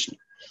opposition.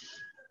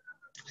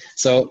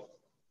 So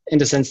in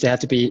the sense, they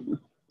had to be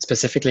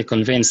specifically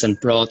convinced and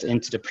brought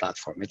into the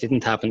platform. It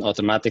didn't happen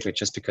automatically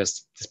just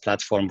because this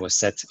platform was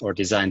set or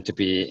designed to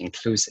be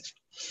inclusive.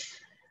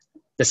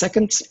 The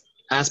second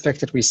aspect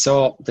that we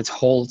saw that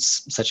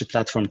holds such a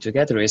platform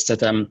together is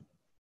that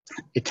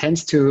it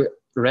tends to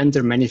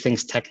render many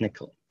things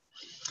technical.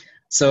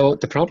 So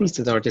the problems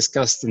that are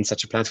discussed in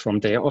such a platform,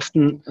 they are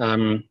often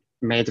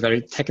made a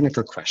very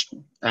technical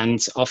question.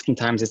 And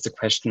oftentimes it's the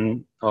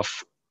question of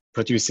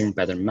producing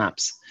better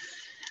maps.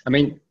 I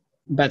mean,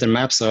 better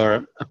maps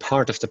are a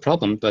part of the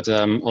problem, but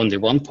only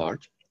one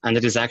part. And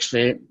it is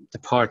actually the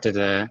part that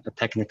a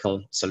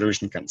technical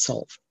solution can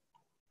solve.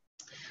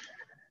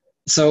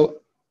 So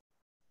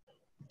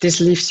this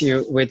leaves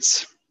you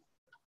with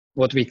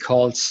what we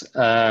called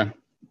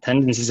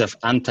tendencies of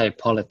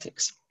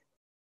anti-politics.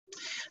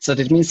 So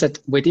that means that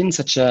within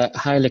such a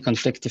highly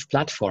conflictive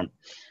platform,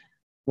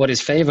 what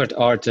is favored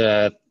are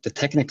the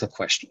technical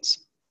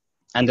questions.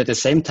 And at the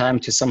same time,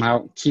 to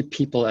somehow keep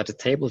people at the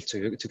table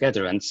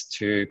together and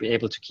to be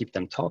able to keep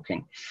them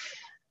talking,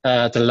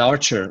 the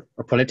larger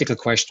or political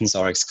questions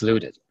are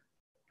excluded.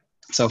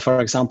 So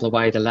for example,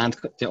 why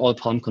the oil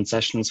palm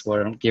concessions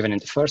were given in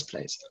the first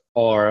place,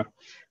 or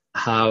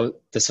how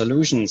the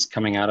solutions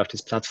coming out of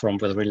this platform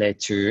will relate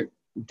to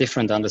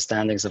different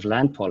understandings of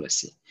land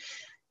policy.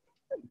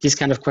 These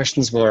kind of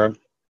questions were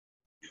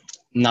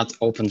not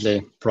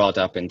openly brought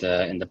up in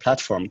the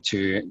platform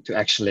to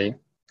actually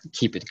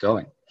keep it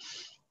going.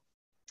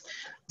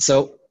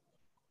 So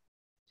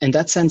in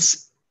that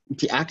sense,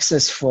 the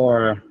access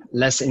for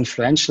less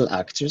influential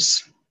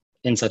actors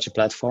in such a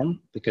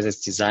platform, because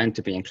it's designed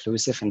to be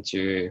inclusive and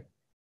to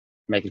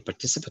make it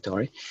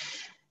participatory,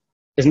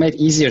 is made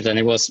easier than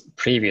it was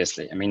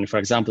previously. I mean, for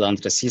example,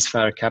 under the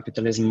ceasefire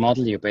capitalism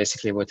model, you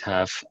basically would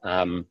have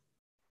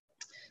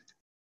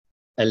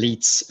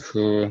elites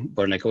who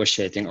were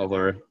negotiating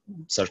over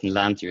certain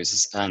land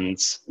uses and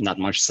not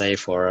much say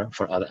for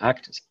other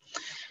actors.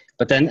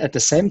 But then at the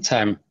same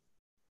time,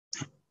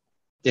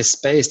 this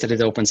space that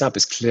it opens up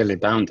is clearly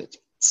bounded.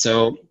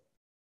 So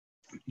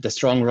the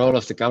strong role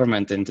of the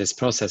government in this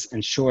process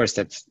ensures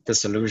that the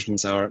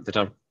solutions that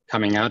are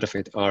coming out of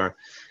it are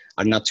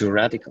not too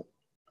radical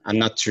and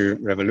not too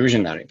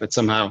revolutionary, but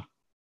somehow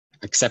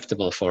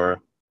acceptable for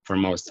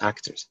most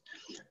actors.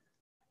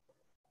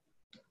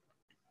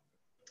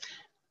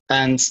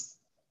 And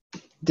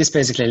this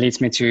basically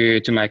leads me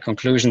to my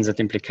conclusions and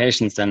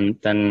implications.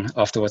 Then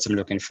afterwards, I'm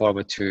looking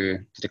forward to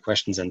the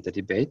questions and the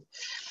debate.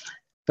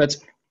 But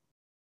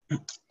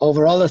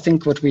overall, I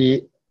think what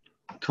we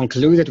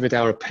concluded with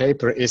our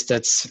paper is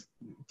that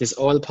this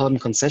oil palm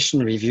concession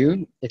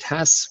review, it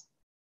has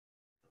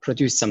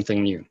produced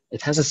something new.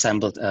 It has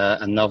assembled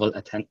a novel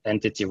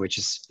entity which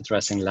is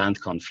addressing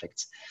land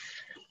conflicts.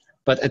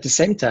 But at the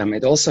same time,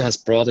 it also has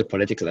broader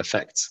political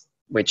effects,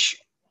 which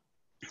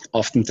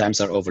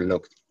oftentimes are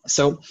overlooked.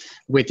 So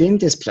within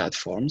these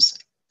platforms,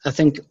 I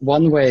think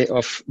one way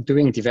of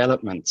doing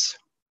development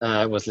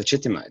was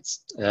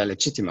legitimized,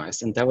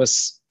 and that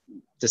was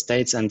the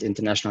states and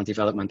international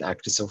development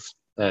actors of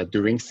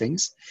doing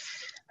things.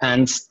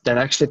 And that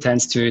actually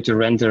tends to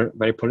render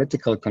very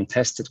political,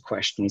 contested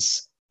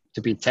questions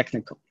to be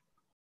technical.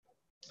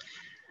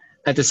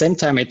 At the same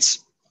time, it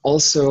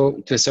also,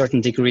 to a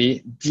certain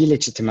degree,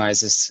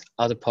 delegitimizes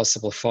other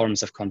possible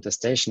forms of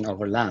contestation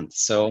over land.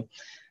 So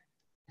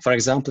for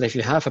example, if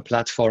you have a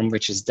platform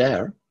which is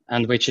there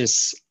and which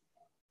is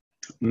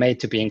made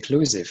to be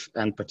inclusive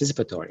and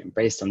participatory and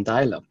based on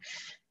dialogue,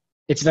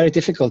 it's very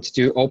difficult to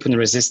do open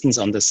resistance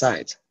on the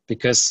side,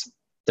 because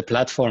the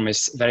platform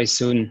is very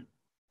soon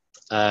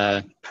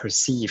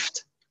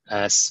perceived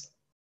as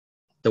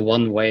the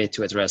one way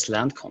to address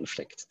land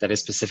conflict that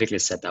is specifically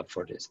set up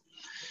for this.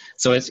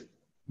 So it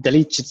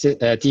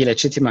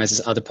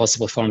delegitimizes other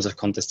possible forms of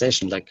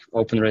contestation, like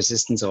open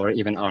resistance or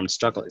even armed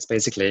struggle. It's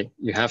basically,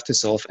 you have to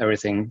solve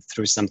everything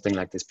through something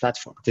like this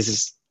platform. This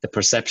is the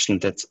perception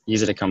that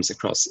easily comes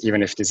across,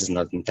 even if this is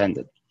not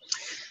intended.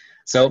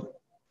 So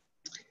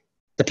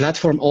the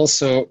platform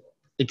also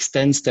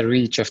extends the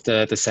reach of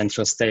the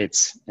central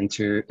states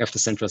into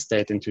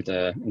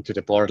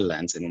the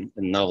borderlands in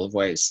novel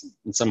ways,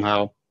 and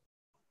somehow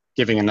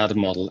giving another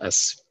model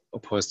as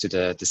opposed to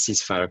the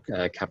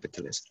ceasefire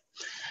capitalism.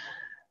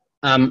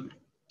 I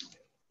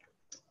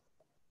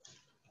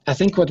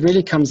think what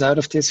really comes out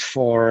of this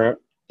for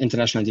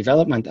international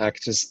development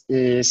actors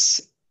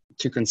is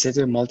to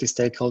consider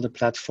multi-stakeholder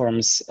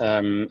platforms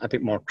a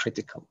bit more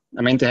critical.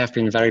 I mean, they have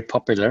been very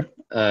popular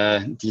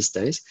these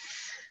days,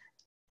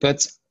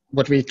 but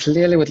what we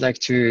clearly would like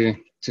to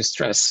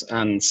stress,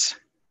 and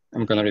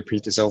I'm going to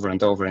repeat this over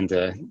and over in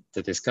the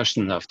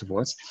discussion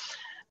afterwards,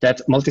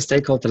 that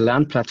multi-stakeholder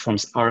land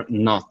platforms are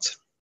not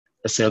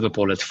a silver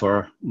bullet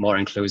for more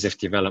inclusive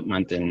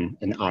development in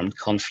armed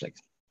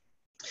conflict.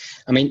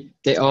 I mean,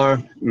 they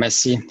are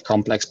messy,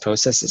 complex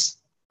processes,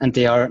 and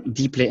they are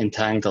deeply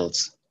entangled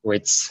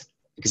with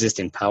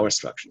existing power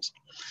structures.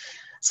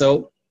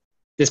 So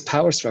these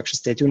power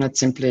structures, they do not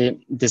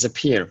simply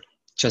disappear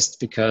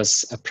just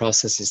because a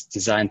process is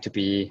designed to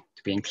be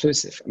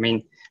inclusive. I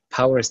mean,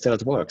 power is still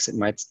at work. It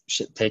might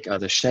take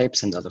other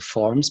shapes and other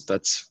forms,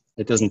 but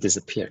it doesn't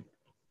disappear.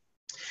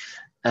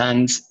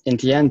 And in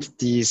the end,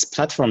 these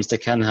platforms, they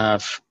can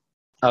have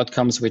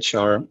outcomes which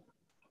are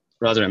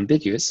rather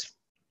ambiguous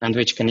and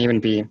which can even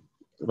be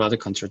rather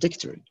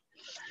contradictory.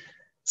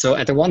 So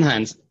at the one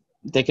hand,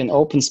 they can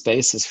open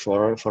spaces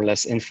for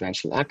less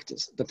influential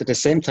actors, but at the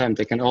same time,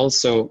 they can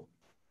also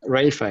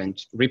reify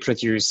and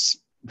reproduce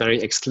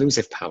very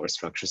exclusive power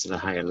structures at a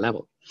higher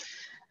level.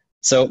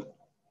 So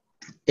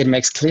it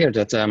makes clear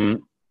that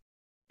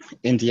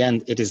in the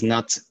end, it is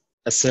not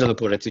a silver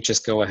bullet to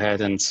just go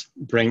ahead and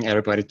bring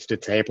everybody to the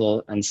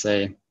table and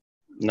say,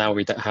 now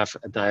we have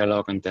a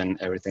dialogue and then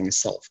everything is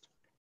solved.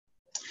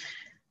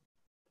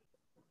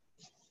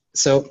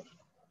 So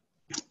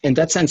in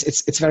that sense,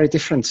 it's very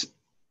different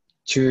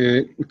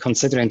to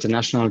consider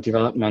international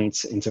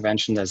development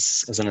intervention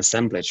as an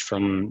assemblage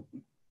from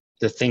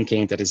the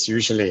thinking that is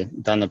usually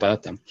done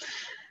about them.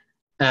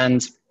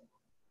 And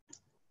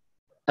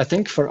I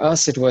think for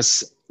us, it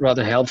was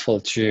rather helpful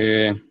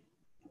to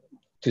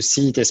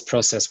see this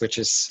process, which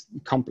is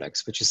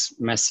complex, which is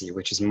messy,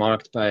 which is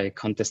marked by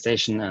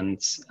contestation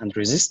and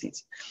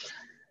resistance,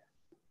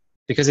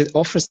 because it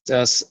offers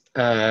us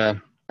an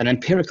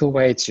empirical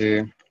way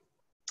to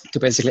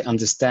basically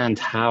understand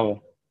how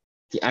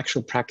the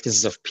actual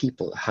practices of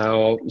people,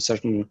 how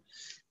certain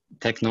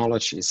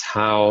technologies,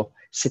 how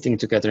sitting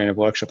together in a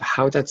workshop,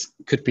 how that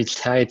could be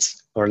tied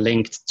or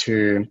linked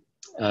to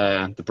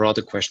the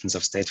broader questions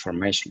of state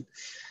formation.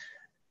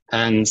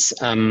 And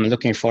I'm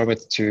looking forward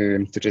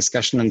to the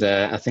discussion, and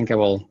I think I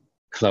will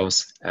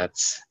close at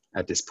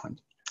this point.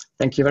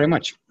 Thank you very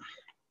much.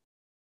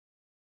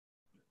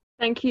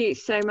 Thank you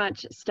so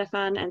much,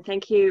 Stefan, and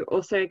thank you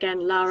also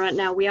again, Lara.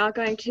 Now we are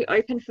going to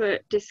open for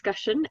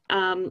discussion.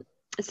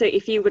 So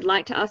if you would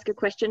like to ask a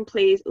question,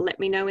 please let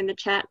me know in the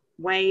chat,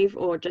 wave,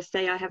 or just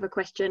say I have a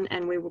question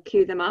and we will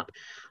queue them up.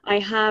 I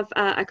have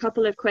a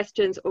couple of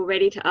questions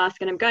already to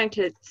ask, and I'm going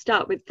to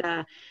start with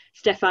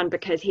Stefan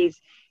because he's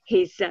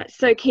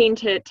so keen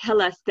to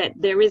tell us that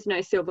there is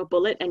no silver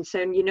bullet, and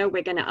so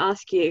we're going to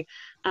ask you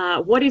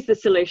what is the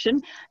solution.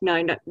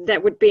 No,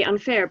 that would be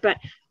unfair, but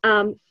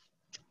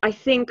I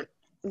think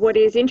what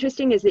is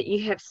interesting is that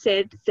you have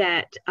said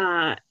that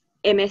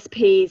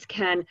MSPs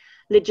can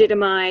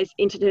legitimize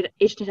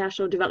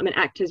international development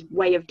actors'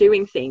 way of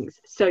doing things,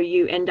 so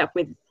you end up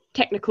with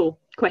technical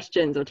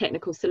questions or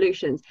technical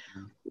solutions.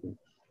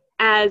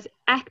 As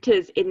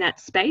actors in that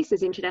space,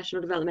 as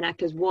international development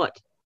actors,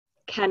 what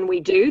can we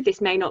do?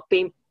 This may not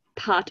be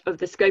part of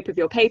the scope of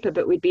your paper,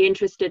 but we'd be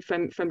interested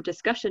from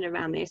discussion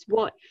around this.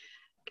 What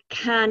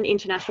can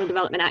international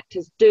development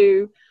actors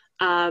do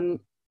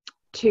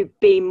to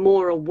be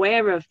more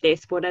aware of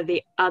this? What are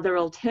the other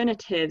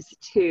alternatives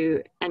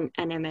to an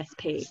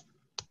MSP?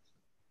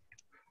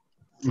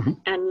 Mm-hmm.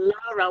 And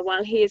Lara,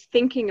 while he is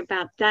thinking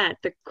about that,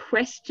 the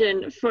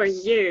question for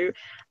you,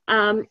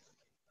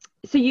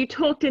 so you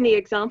talked in the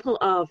example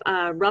of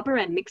rubber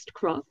and mixed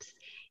crops,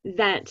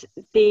 that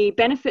the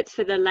benefits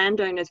for the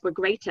landowners were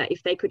greater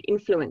if they could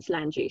influence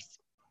land use.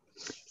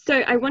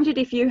 So I wondered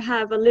if you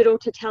have a little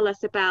to tell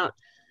us about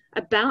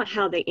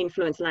how they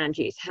influence land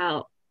use.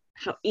 How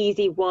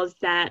easy was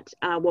that?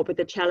 What were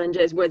the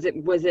challenges? Was it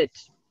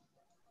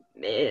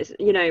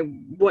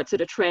what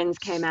sort of trends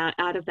came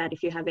out of that,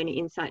 if you have any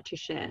insight to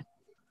share?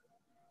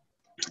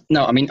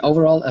 No, I mean,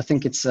 overall, I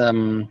think it's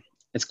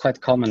it's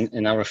quite common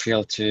in our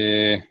field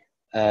to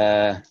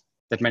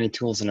that many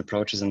tools and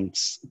approaches and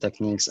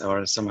techniques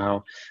are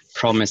somehow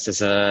promised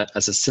as a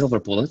silver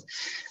bullet.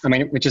 I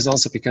mean, which is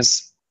also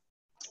because,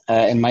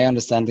 in my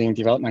understanding,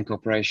 development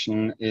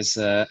cooperation is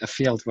a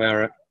field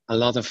where a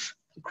lot of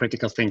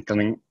critical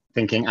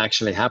thinking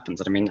actually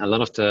happens. I mean, a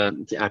lot of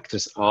the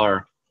actors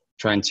are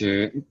trying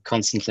to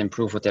constantly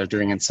improve what they're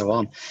doing and so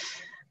on.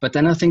 But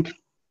then I think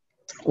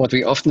what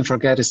we often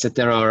forget is that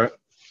there are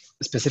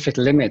specific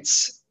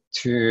limits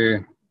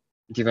to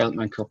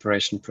development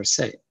cooperation per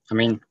se. I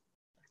mean,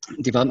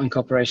 development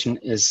cooperation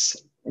is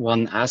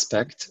one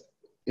aspect,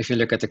 if you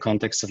look at the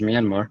context of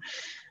Myanmar,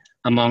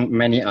 among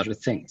many other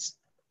things.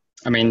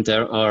 I mean,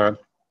 there are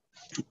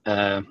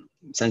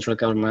central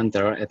government,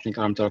 there are ethnic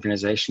armed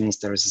organizations,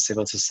 there is a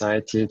civil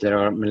society, there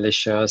are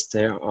militias,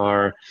 there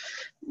are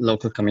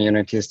local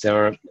communities,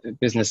 there are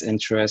business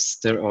interests,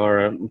 there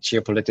are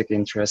geopolitical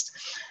interests,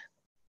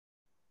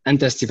 and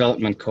there's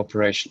development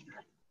cooperation.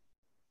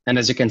 And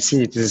as you can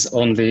see, this is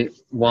only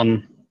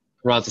one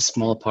rather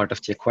small part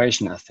of the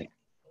equation, I think.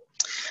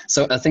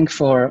 So I think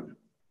for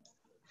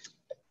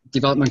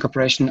development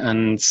cooperation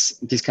and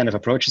these kind of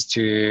approaches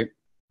to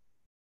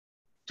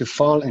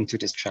fall into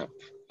this trap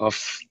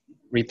of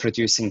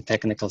reproducing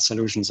technical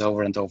solutions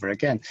over and over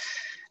again,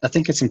 I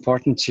think it's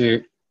important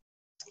to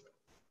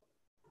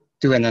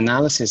do an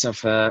analysis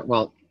of,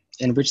 well,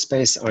 in which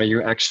space are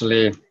you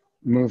actually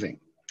moving?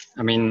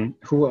 I mean,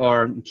 who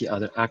are the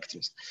other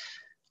actors?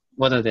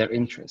 What are their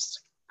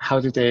interests? How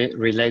do they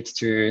relate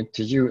to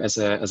you as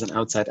an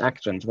outside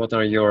actor? And what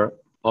are your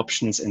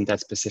options in that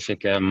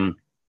specific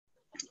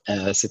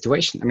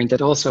situation? I mean,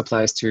 that also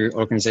applies to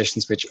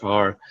organizations which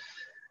are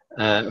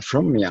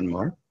from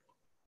Myanmar,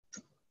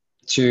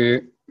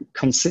 to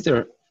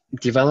consider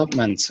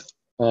development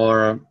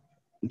or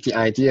the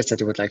ideas that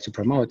you would like to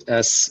promote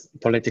as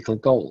political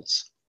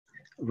goals,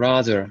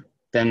 rather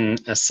than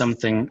as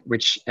something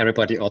which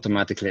everybody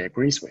automatically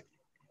agrees with.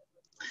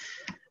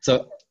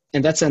 So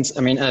in that sense,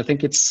 I mean, I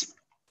think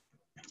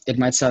it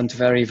might sound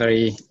very,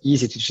 very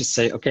easy to just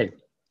say, okay,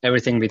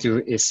 everything we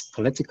do is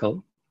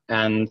political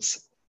and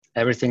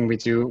everything we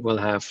do will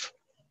have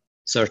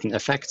certain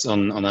effects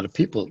on other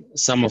people.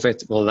 Some of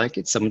it will like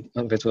it, some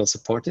of it will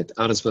support it,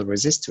 others will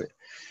resist to it.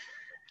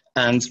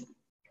 And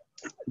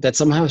that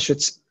somehow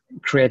should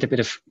create a bit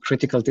of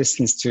critical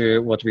distance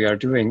to what we are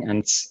doing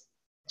and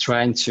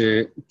trying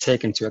to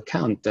take into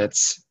account that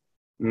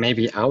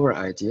maybe our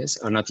ideas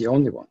are not the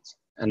only ones.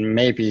 And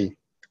maybe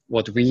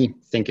what we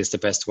think is the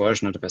best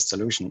version or the best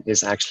solution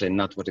is actually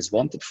not what is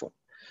wanted for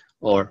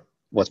or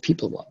what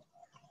people want.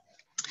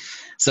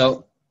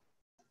 So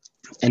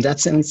in that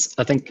sense,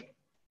 I think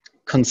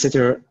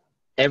consider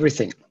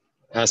everything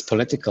as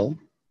political,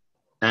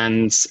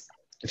 and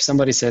if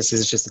somebody says this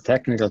is just a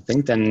technical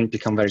thing, then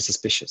become very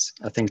suspicious.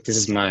 I think this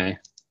is my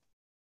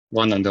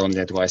one and only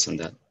advice on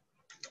that.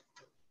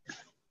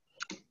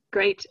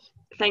 Great,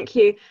 thank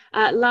you.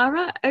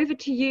 Lara, over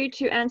to you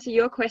to answer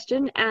your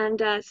question,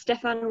 and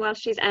Stefan, while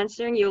she's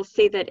answering, you'll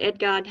see that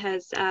Edgard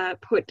has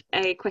put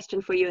a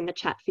question for you in the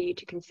chat for you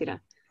to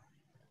consider.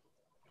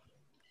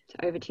 So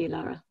over to you,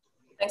 Lara.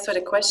 Thanks for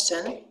the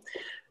question.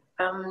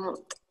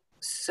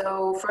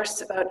 So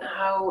first, about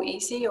how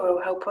easy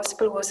or how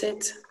possible was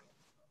it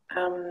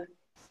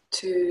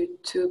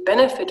to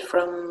benefit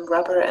from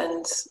rubber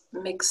and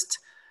mixed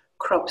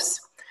crops?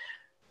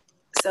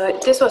 So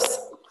this was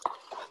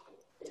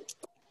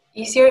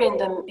easier in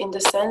the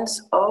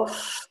sense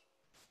of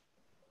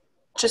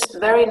just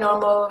very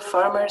normal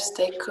farmers.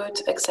 They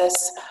could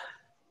access,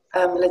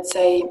 let's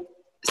say,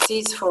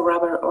 seeds for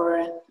rubber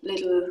or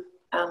little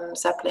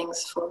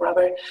saplings for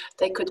rubber.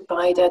 They could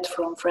buy that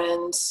from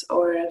friends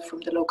or from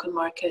the local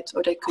market,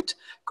 or they could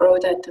grow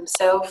that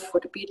themselves for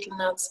the betel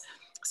nuts.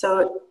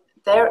 So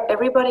there,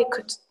 everybody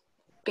could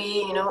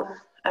be,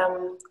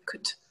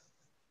 could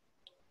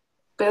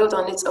build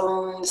on its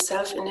own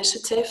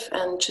self-initiative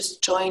and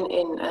just join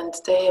in. And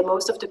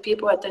most of the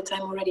people at that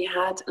time already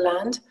had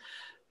land,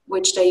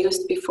 which they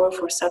used before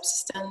for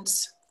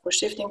subsistence, for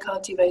shifting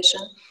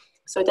cultivation.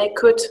 So they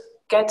could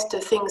get the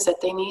things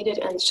that they needed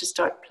and just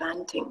start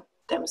planting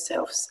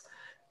themselves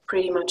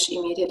pretty much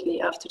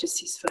immediately after the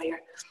ceasefire.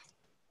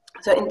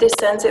 So in this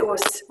sense, it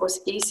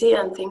was easy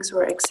and things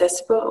were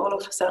accessible all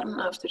of a sudden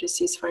after the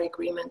ceasefire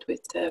agreement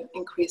with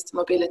increased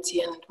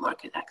mobility and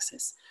market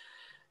access.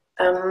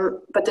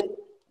 But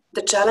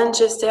the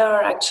challenges there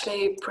are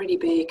actually pretty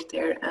big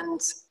there,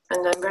 and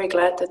I'm very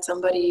glad that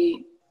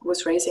somebody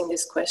was raising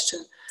this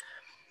question.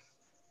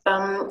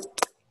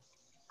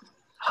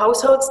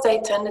 Households, they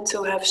tended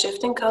to have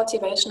shifting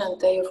cultivation,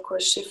 and they of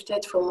course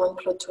shifted from one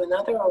plot to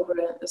another over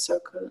a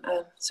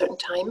certain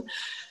time.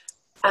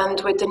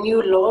 And with the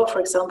new law, for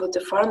example, the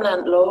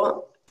farmland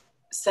law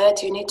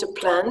said you need to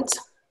plant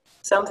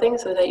something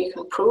so that you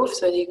can prove,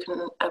 so that you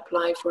can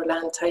apply for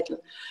land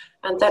title.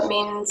 And that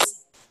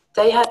means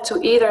they had to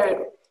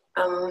either,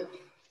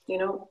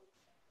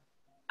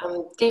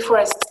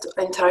 deforest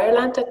the entire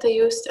land that they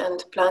used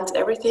and plant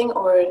everything,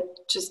 or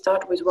just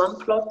start with one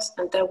plot,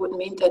 and that would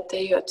mean that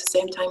they at the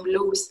same time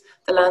lose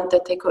the land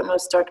that they could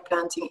not start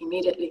planting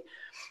immediately.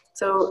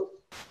 So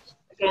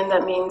again,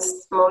 that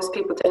means most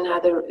people then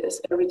had a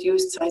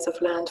reduced size of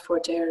land for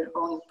their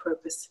own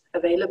purpose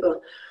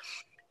available.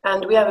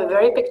 And we have a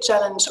very big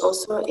challenge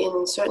also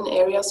in certain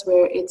areas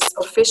where it's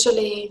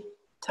officially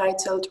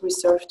titled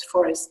reserved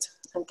forest.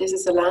 And this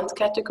is a land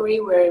category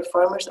where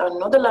farmers are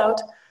not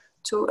allowed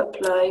to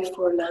apply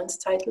for land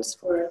titles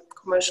for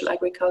commercial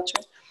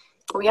agriculture.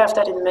 We have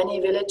that in many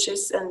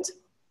villages, and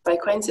by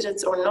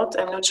coincidence or not,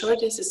 I'm not sure,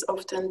 this is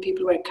often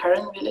people where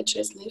Karen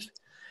villages live.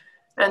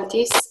 And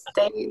these,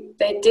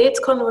 they did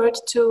convert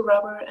to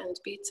rubber and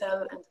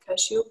betel and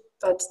cashew,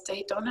 but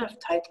they don't have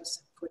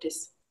titles for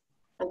this.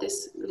 And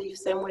this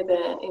leaves them with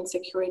an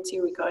insecurity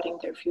regarding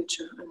their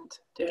future and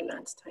their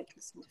land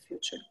titles in the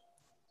future.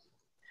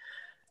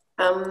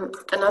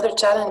 Another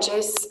challenge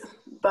is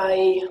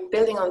by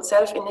building on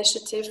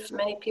self-initiative,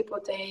 many people,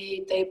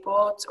 they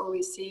bought or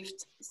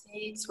received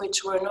seeds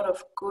which were not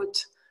of good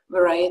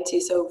variety.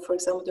 So for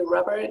example, the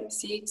rubber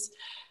seeds,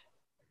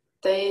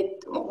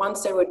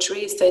 once there were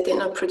trees, they did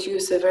not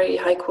produce a very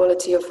high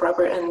quality of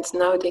rubber, and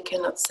now they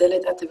cannot sell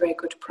it at a very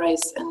good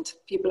price. And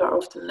people are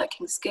often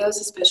lacking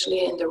skills,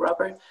 especially in the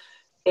rubber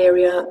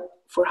area,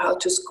 for how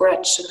to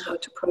scratch and how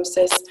to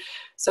process.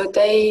 So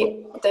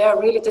they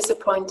are really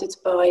disappointed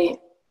by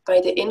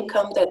the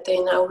income that they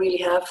now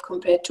really have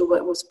compared to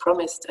what was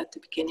promised at the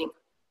beginning.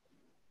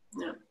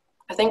 Yeah.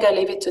 I think I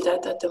leave it to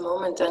that at the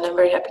moment, and I'm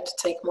very happy to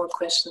take more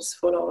questions,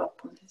 follow up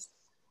on this.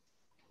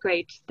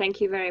 Great,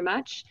 thank you very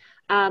much.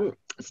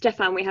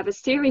 Stefan, we have a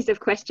series of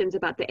questions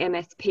about the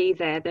MSP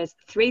there. There's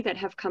 3 that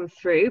have come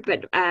through,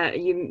 but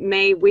you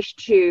may wish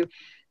to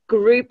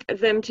group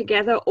them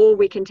together, or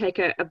we can take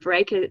a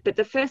break. But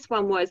the first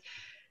one was,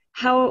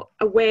 how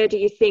aware do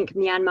you think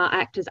Myanmar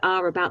actors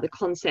are about the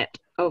concept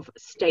of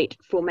state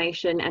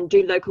formation, and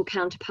do local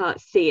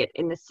counterparts see it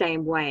in the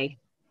same way?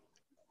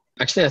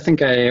 Actually, I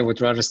think I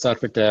would rather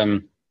start with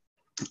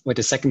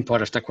the second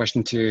part of that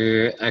question,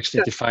 to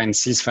actually define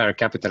ceasefire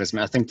capitalism.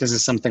 I think this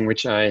is something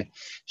which I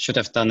should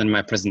have done in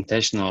my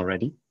presentation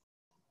already.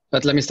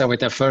 But let me start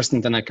with that first,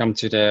 and then I come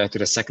to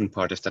the second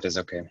part, if that is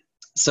okay.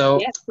 So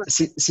yes.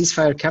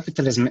 Ceasefire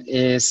capitalism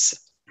is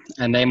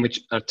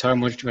a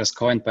term which was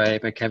coined by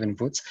Kevin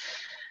Woods.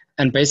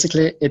 And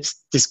basically it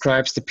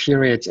describes the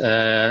period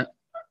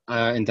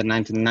in the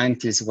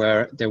 1990s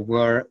where there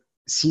were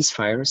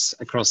ceasefires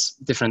across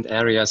different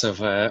areas of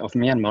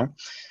Myanmar.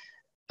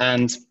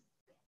 And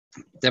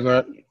there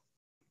were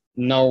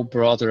no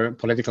broader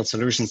political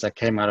solutions that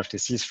came out of the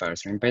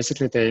ceasefires. I mean,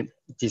 basically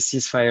these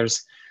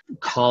ceasefires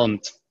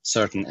calmed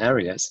certain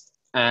areas,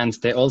 and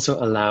they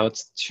also allowed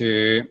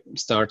to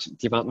start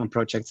development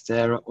projects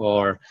there,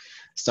 or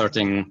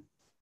starting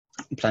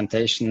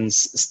plantations,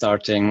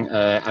 starting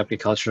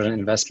agricultural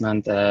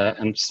investment,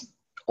 and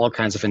all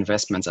kinds of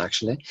investments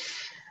actually.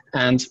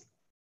 And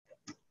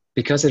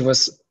because it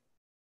was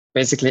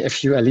basically a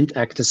few elite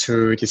actors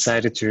who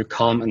decided to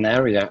calm an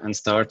area and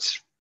start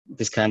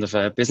this kind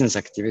of business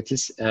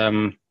activities,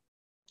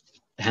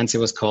 hence it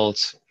was called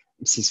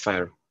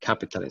ceasefire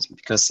capitalism,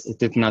 because it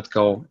did not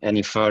go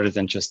any further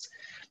than just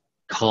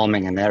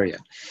calming an area.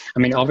 I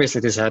mean,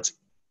 obviously this had,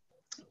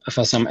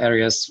 for some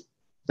areas,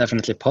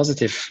 definitely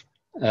positive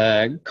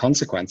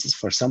consequences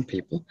for some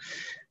people,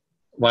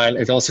 while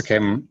it also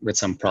came with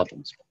some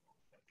problems.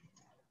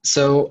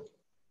 So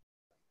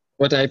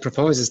what I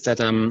propose is that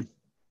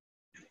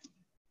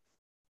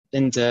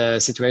in the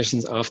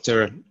situations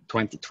after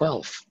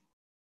 2012,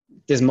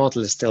 this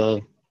model is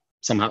still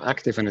somehow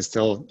active and is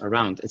still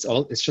around.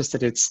 It's just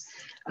that it's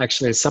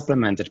actually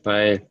supplemented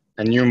by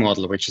a new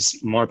model, which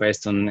is more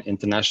based on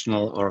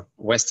international or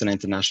Western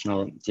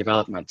international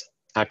development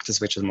actors,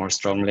 which are more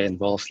strongly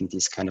involved in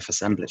these kind of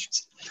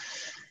assemblages.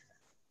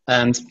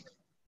 And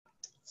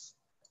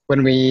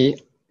when we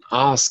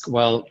ask,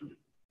 well,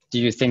 do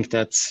you think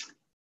that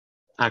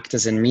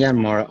actors in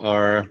Myanmar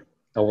are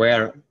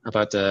aware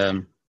about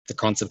the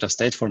concept of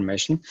state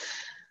formation?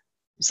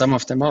 Some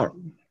of them are,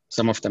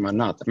 some of them are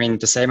not. I mean,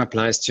 the same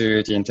applies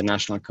to the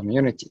international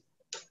community.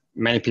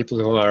 Many people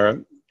who are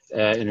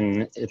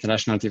in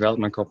international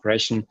development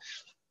cooperation,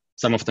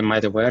 some of them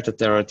might be aware that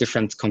there are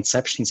different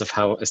conceptions of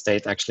how a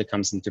state actually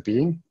comes into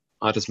being.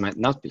 Others might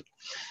not be.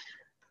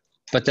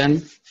 But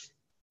then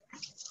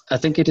I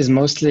think it is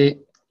mostly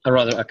a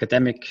rather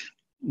academic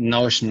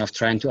notion of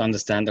trying to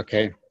understand,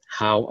 okay,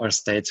 how are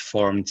states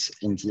formed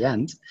in the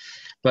end?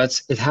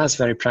 But it has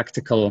very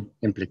practical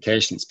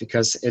implications,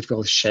 because it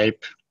will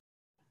shape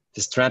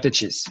the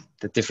strategies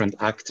that different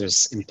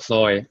actors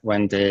employ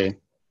when they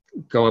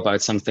go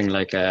about something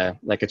like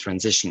a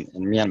transition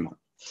in Myanmar.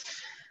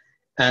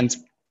 And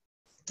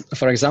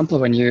for example,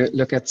 when you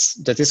look at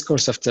the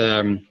discourse of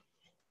the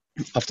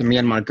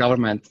Myanmar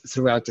government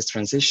throughout this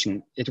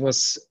transition, it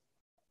was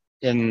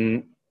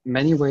in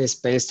many ways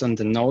based on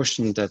the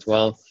notion that,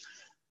 well,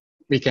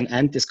 we can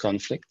end this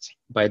conflict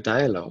by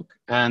dialogue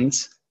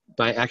and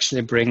by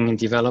actually bringing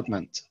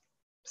development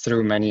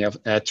through many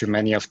of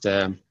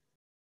the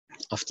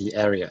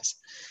areas.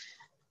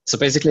 So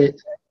basically,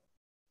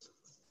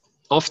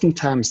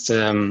 oftentimes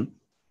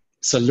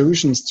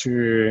solutions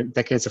to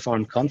decades of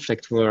armed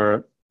conflict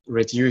were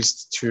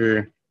reduced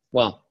to,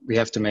 well, we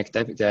have to make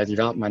the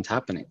development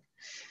happening,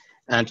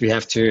 and we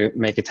have to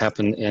make it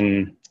happen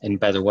in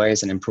better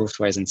ways and improved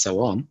ways and so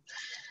on.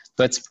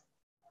 But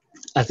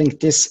I think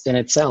this in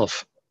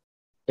itself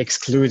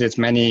excluded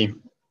many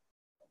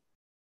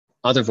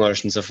other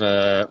versions of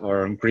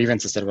or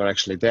grievances that were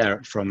actually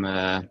there from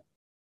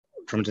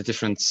the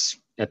different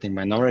ethnic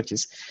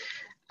minorities.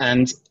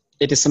 And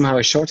it is somehow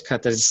a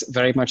shortcut that is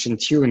very much in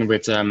tune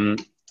with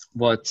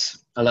what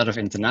a lot of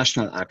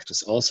international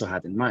actors also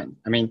had in mind.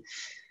 I mean,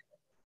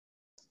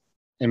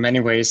 in many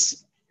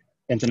ways,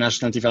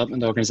 international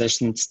development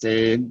organizations,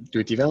 they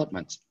do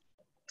development.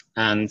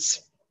 And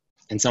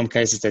in some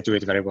cases, they do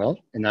it very well.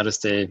 In others,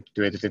 they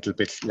do it a little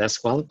bit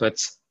less well.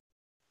 But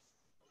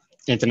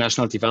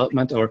international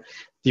development or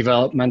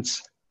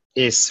development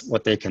is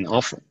what they can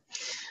offer.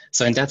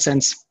 So in that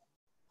sense,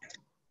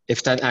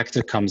 if that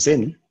actor comes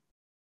in,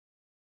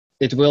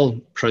 it will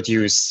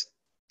produce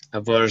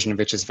a version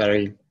which is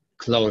very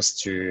close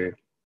to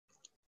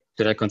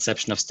the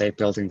conception of state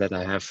building that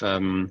I have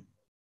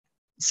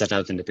set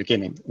out in the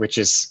beginning, which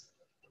is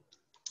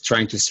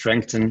trying to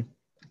strengthen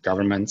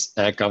governance,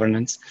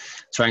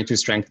 trying to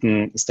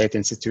strengthen state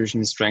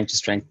institutions, trying to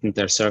strengthen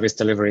their service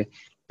delivery,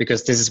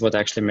 because this is what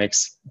actually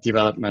makes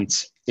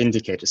development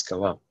indicators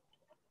go up.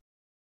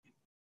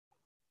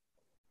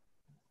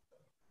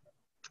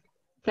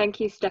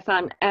 Thank you,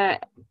 Stefan.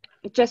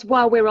 Just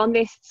while we're on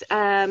this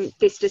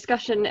this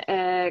discussion,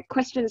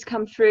 questions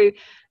come through.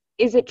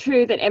 Is it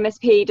true that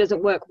MSP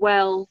doesn't work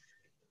well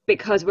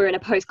because we're in a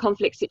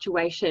post-conflict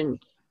situation?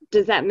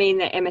 Does that mean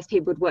that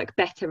MSP would work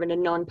better in a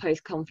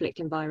non-post-conflict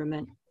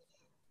environment?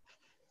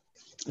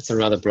 It's a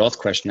rather broad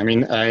question. I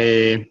mean,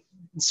 I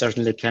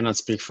certainly cannot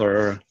speak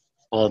for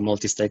all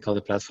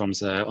multi-stakeholder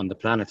platforms on the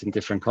planet in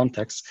different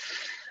contexts.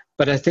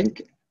 But I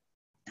think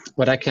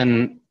what I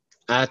can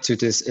add to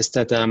this is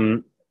that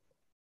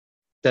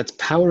that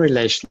power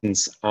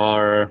relations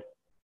are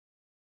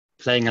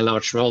playing a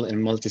large role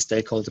in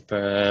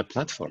multi-stakeholder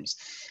platforms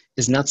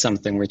is not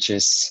something which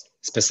is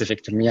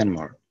specific to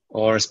Myanmar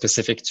or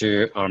specific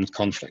to armed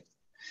conflict.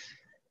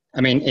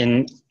 I mean,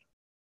 in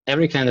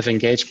every kind of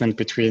engagement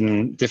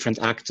between different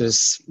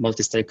actors,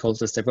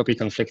 multi-stakeholders, there will be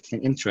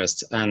conflicting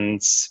interests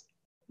and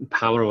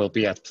power will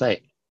be at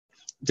play.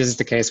 This is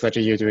the case whether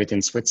you do it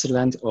in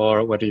Switzerland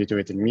or whether you do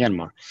it in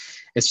Myanmar.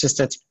 It's just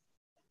that,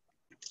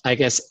 I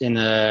guess, in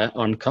an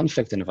armed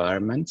conflict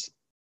environment,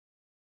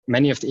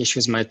 many of the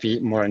issues might be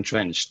more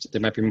entrenched. They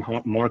might be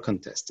more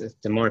contested.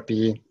 There might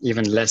be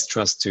even less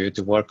trust to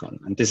work on.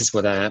 And this is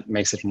what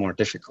makes it more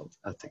difficult,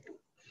 I think.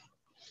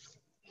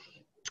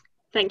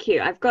 Thank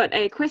you. I've got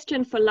a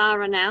question for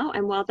Lara now.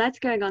 And while that's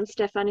going on,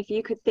 Stefan, if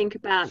you could think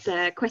about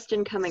the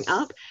question coming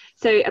up.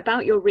 So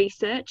about your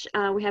research,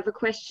 we have a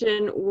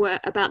question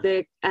about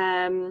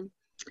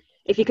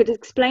if you could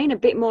explain a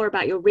bit more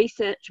about your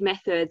research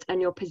methods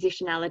and your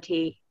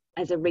positionality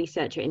as a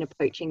researcher in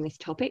approaching this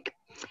topic.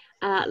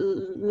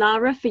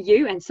 Lara, for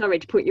you, and sorry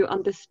to put you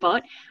on the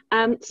spot,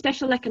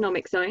 special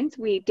economic zones,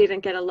 we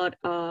didn't get a lot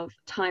of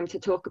time to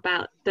talk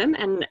about them,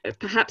 and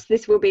perhaps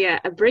this will be a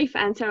brief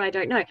answer, I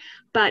don't know,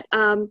 but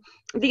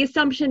the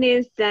assumption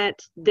is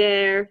that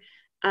there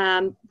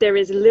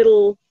is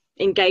little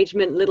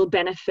engagement, little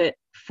benefit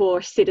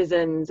for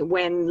citizens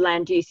when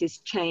land use is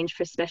changed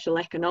for special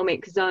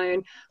economic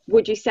zone.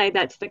 Would you say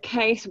that's the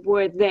case?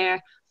 Were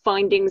there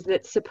findings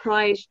that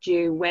surprised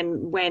you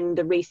when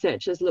the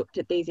researchers looked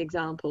at these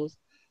examples?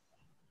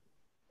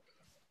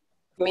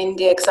 I mean,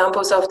 the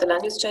examples of the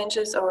land use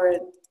changes or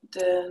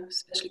the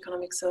special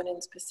economic zone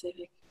in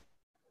specific?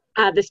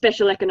 The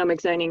special economic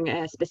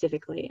zoning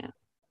specifically, yeah.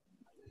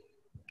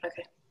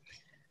 Okay.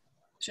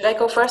 Should I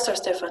go first or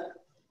Stefan?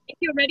 If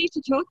you're ready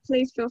to talk,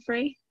 please feel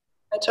free.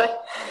 I try.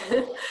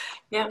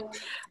 Yeah.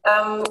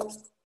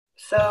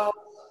 So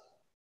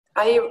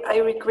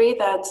I agree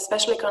that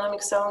special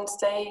economic zones,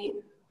 they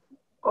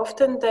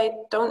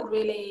don't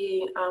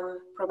really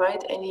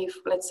provide any,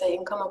 let's say,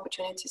 income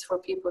opportunities for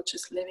people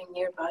just living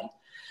nearby.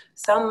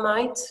 Some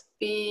might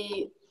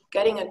be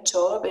getting a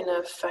job in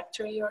a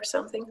factory or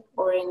something,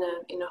 or in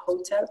a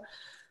hotel.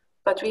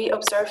 But we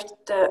observed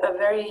a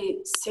very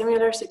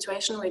similar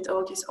situation with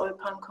all these oil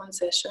palm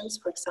concessions,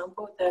 for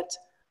example, that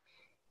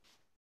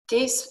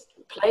these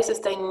places,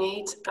 they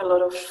need a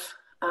lot of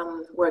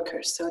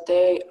workers. So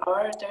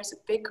there's a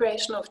big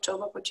creation of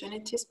job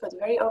opportunities, but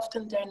very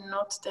often they're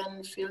not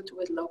then filled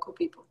with local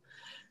people.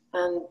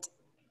 And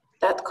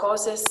that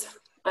causes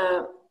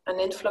an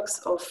influx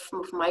of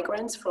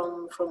migrants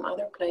from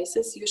other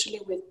places,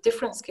 usually with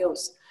different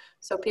skills.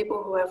 So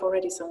people who have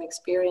already some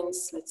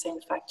experience, let's say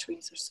in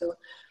factories or so,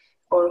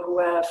 or who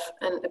have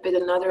a bit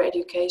another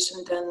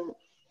education than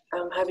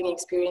having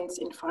experience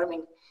in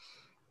farming.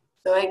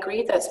 So I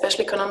agree that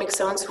special economic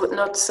zones would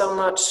not so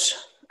much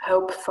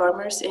help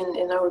farmers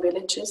in our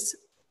villages,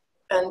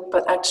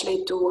 but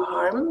actually do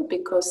harm,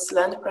 because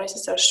land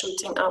prices are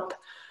shooting up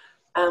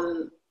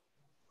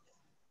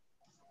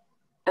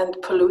And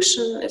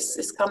pollution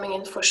is coming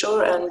in for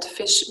sure, and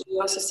fish. We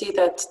also see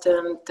that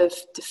the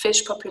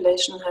fish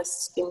population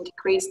has been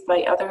decreased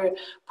by other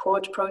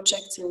port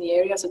projects in the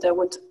area, so that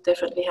would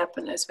definitely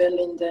happen as well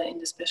in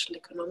the special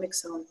economic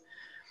zone.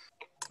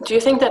 Do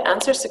you think that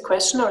answers the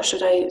question, or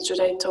should I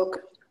talk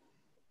a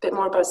bit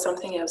more about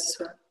something else as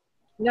well?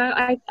 No,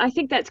 I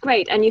think that's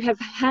great. And you have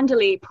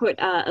handily put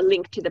a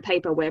link to the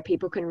paper where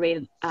people can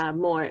read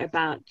more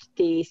about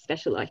the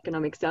special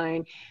economic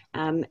zone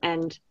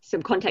and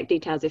some contact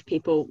details if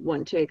people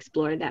want to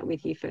explore that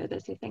with you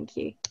further. So thank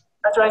you.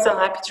 Otherwise, I'm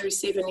happy to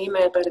receive an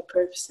email by the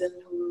person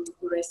who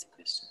raised the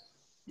question.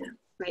 Yeah.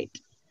 Great.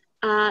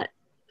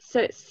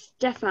 So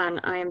Stefan,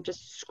 I am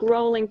just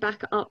scrolling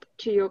back up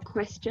to your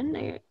question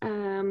there.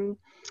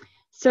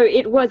 So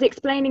it was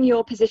explaining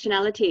your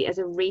positionality as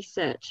a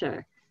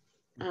researcher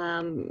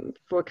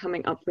for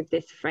coming up with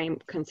this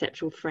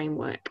conceptual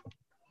framework.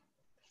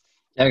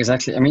 Yeah,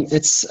 exactly. I mean,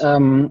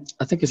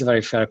 I think it's a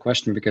very fair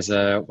question, because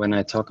when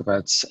I talk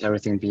about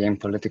everything being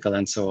political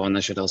and so on, I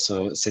should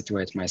also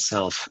situate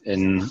myself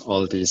in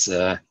all these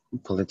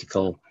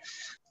political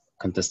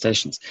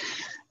contestations.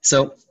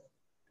 So,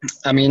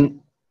 I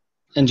mean,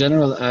 in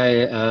general,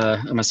 I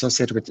am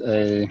associated with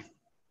a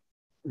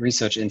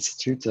research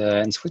institute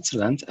in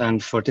Switzerland,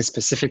 and for this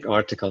specific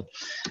article,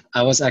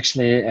 I was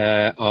actually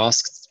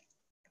asked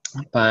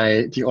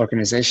by the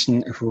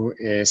organization who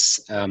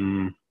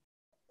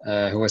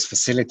was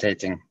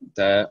facilitating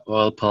the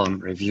oil palm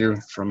review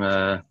from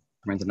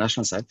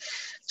international side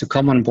to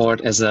come on board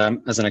as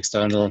an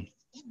external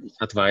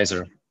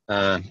advisor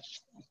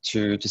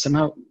to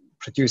somehow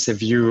produce a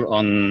view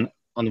on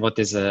what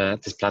this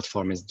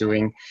platform is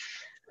doing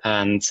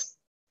and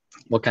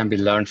what can be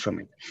learned from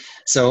it.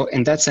 So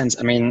in that sense,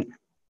 I mean,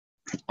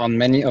 on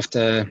many of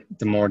the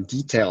more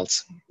detailed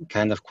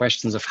kind of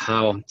questions of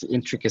how the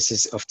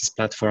intricacies of this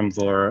platform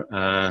were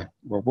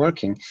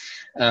working,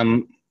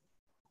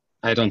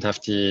 I don't have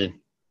the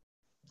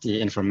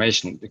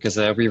information, because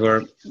we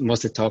were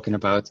mostly talking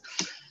about,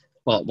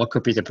 well, what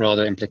could be the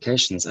broader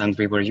implications, and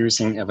we were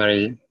using a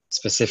very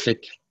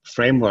specific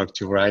framework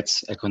to write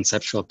a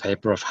conceptual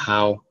paper of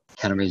how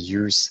can we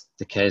use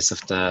the case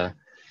of the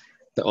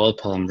oil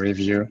palm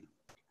review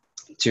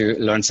to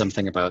learn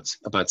something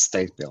about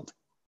state build.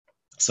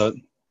 So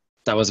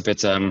that was a bit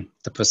the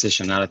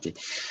positionality.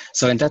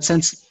 So in that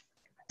sense,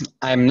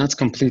 I'm not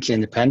completely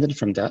independent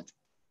from that,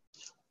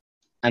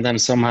 and I'm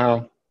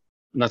somehow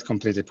not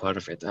completely part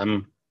of it.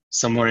 I'm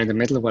somewhere in the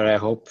middle, where I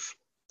hope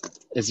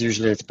is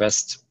usually the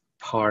best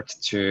part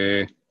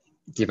to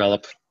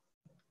develop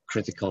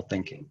critical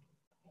thinking.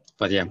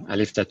 But yeah, I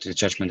leave that to the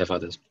judgment of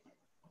others.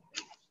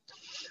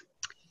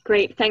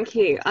 Great, thank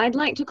you. I'd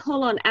like to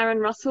call on Aaron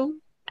Russell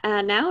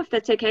now, if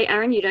that's okay.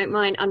 Aaron, you don't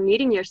mind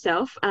unmuting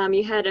yourself.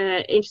 You had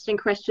an interesting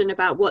question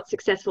about what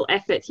successful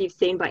efforts you've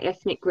seen by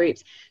ethnic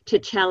groups to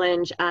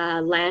challenge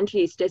land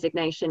use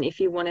designation. If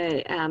you want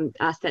to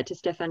ask that to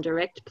Stefan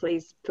direct,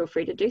 please feel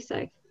free to do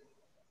so.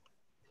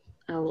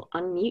 I will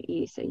unmute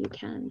you so you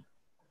can.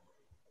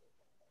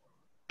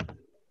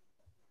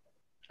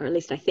 Or at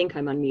least I think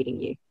I'm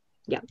unmuting you.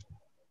 Yeah.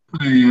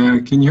 Hi,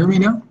 can you hear me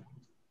now?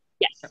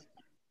 Yes.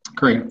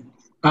 Great.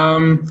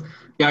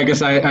 Yeah, I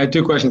guess I had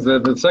two questions.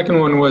 The second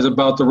one was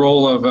about the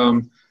role of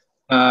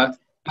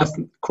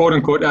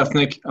quote-unquote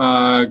ethnic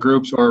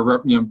groups,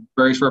 or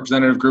various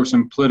representative groups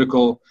and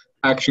political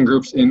action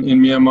groups in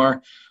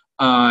Myanmar.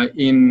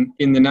 In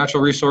the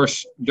natural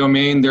resource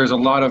domain, there's a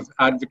lot of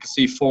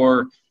advocacy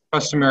for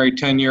customary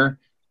tenure,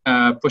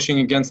 pushing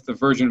against the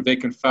virgin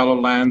vacant fallow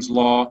lands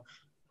law,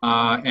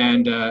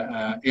 and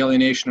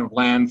alienation of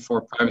land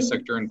for private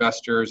sector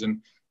investors and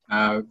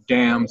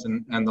dams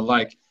and the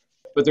like.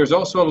 But there's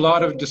also a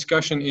lot of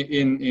discussion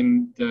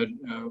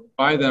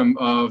by them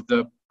of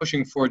the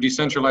pushing for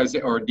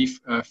decentralization or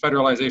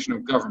federalization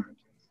of government.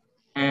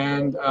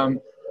 And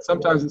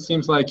sometimes it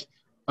seems like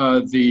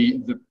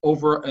the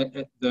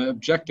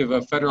objective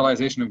of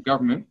federalization of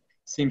government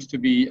seems to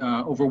be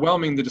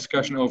overwhelming the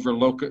discussion over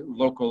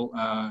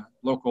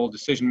local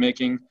decision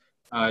making,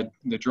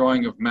 the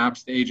drawing of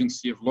maps, the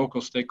agency of local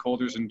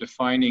stakeholders, and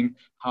defining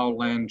how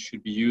land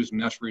should be used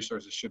and natural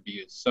resources should be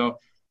used. So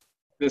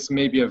this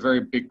may be a very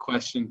big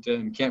question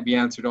and can't be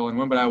answered all in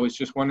one, but I was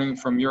just wondering,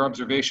 from your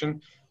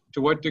observation, to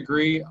what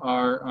degree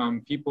are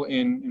people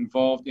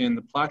involved in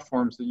the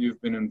platforms that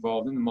you've been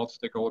involved in, the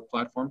multi-stakeholder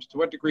platforms, to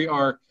what degree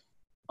are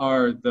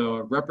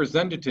the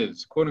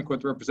representatives, quote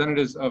unquote, the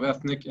representatives of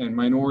ethnic and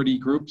minority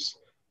groups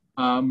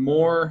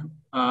more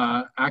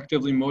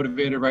actively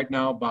motivated right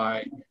now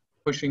by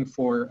pushing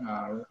for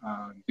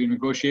the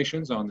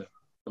negotiations on the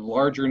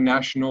larger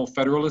national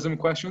federalism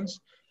questions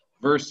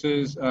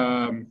versus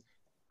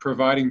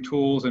providing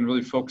tools and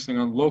really focusing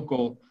on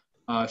local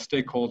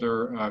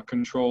stakeholder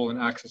control and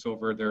access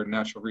over their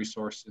natural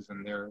resources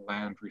and their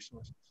land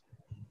resources?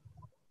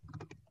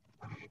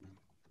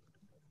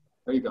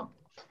 There you go.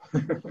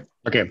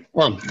 Okay,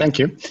 well, thank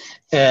you.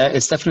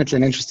 It's definitely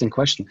an interesting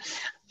question.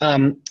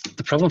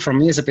 The problem for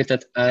me is a bit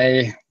that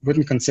I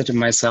wouldn't consider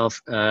myself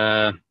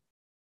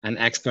an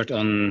expert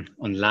on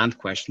land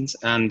questions,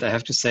 and I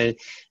have to say,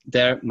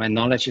 there my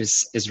knowledge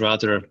is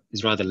rather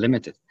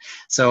limited.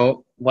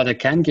 So what I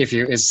can give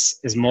you is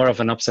more of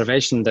an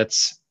observation that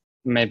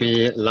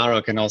maybe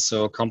Lara can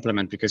also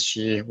complement, because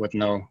she would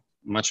know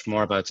much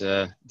more about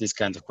these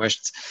kinds of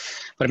questions.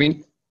 But I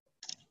mean,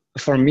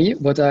 for me,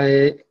 what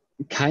I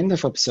kind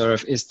of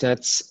observe is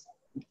that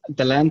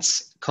the land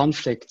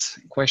conflict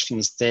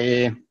questions,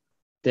 they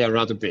are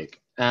rather big,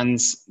 and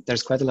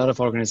there's quite a lot of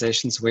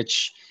organizations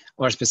which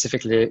are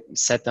specifically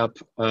set up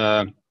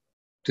to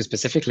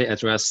specifically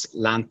address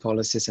land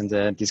policies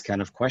and these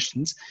kind of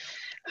questions.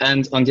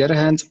 And on the other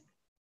hand,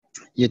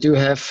 you do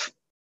have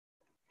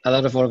a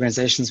lot of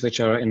organizations which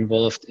are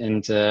involved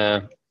in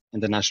the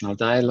national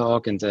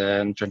dialogue and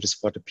trying to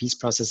support the peace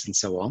process and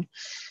so on.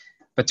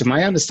 But to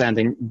my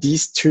understanding,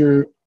 these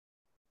two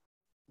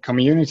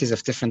communities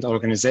of different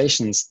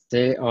organizations,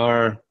 they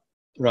are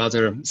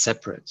rather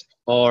separate,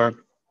 or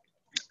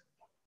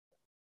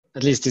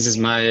at least this is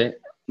my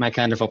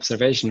kind of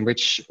observation,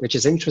 which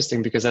is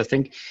interesting, because I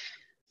think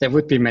there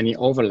would be many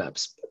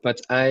overlaps, but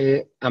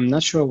I am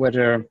not sure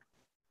whether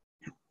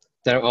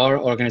there are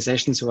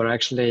organizations who are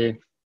actually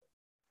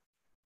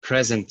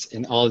present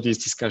in all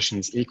these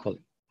discussions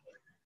equally.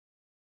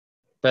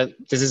 But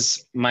this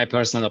is my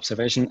personal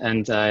observation,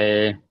 and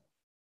I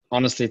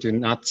honestly do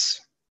not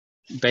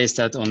base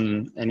that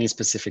on any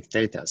specific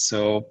data.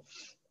 So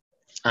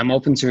I'm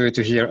open to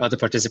hear other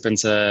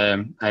participants'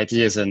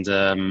 ideas and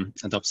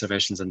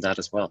observations on that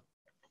as well.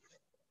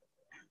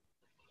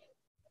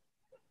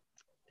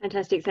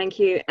 Fantastic, thank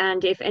you.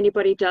 And if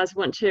anybody does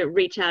want to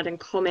reach out and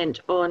comment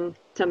on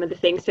some of the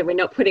things, so we're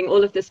not putting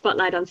all of the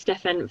spotlight on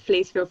Stefan,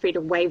 please feel free to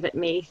wave at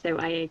me so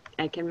I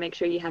can make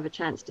sure you have a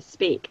chance to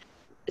speak.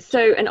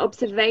 So an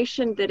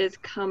observation that has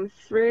come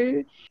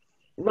through,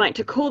 right,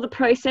 to call the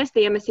process,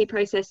 the MSc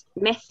process,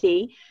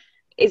 messy,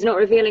 is not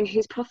revealing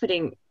who's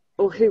profiting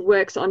or who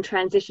works on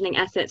transitioning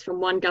assets from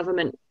one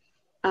government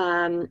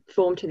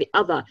form to the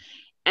other,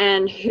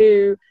 and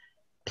who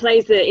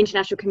plays the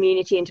international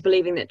community into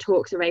believing that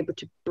talks are able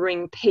to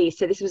bring peace.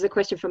 So this was a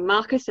question from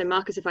Marcus. So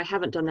Marcus, if I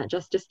haven't done that,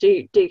 just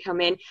do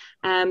come in.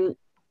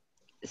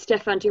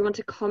 Stefan, do you want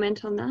to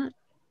comment on that?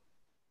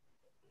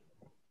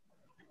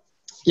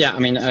 Yeah, I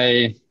mean,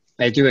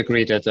 I do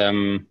agree that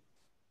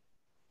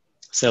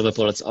silver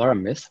bullets are a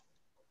myth.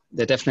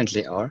 They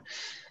definitely are.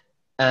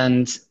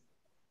 And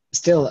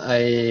still,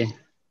 I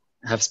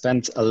have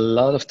spent a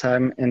lot of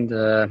time in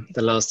the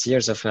last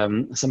years of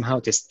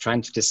somehow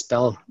trying to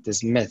dispel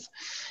this myth.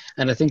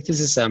 And I think this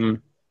is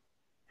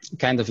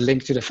kind of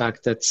linked to the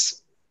fact that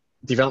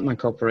development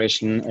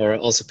cooperation, or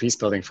also peace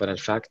building for that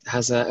fact,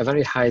 has a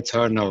very high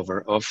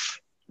turnover of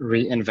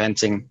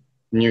reinventing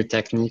new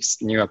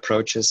techniques, new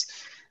approaches,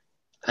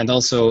 and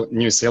also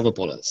new silver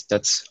bullets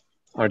that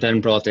are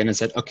then brought in and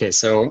said, okay,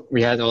 so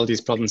we had all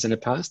these problems in the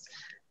past.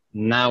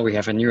 Now we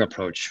have a new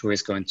approach who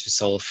is going to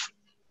solve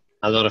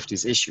a lot of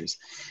these issues.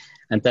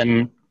 And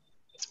then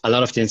a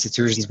lot of the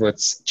institutions would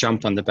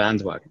jump on the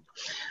bandwagon.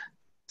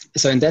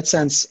 So in that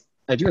sense,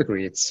 I do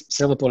agree.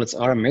 Silver bullets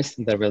are a myth,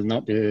 and there will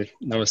not be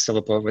no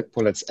silver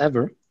bullets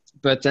ever.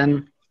 But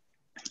then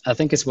I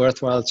think it's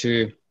worthwhile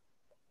to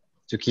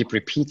keep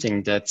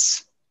repeating that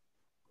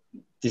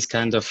these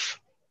kind of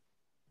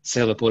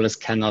silver bullets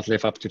cannot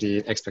live up to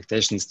the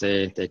expectations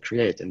they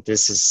create. And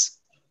this is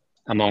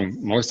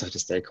among most of the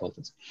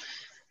stakeholders.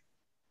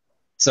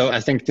 So I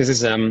think this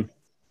is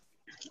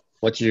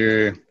what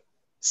you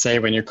say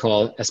when you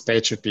call a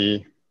spade should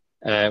be,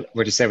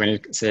 what you say when you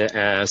say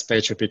a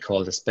spade should be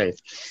called a spade.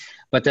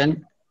 But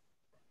then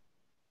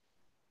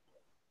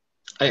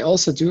I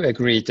also do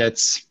agree that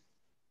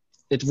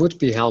it would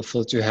be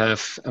helpful to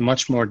have a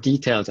much more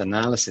detailed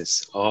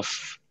analysis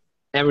of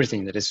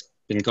everything that has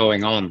been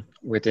going on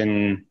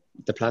within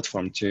the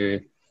platform, to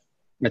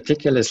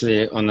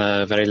meticulously, on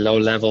a very low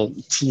level,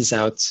 tease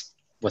out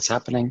what's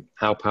happening,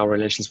 how power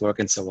relations work,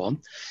 and so on.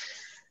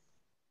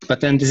 But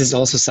then this is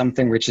also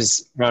something which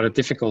is rather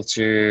difficult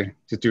to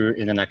do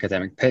in an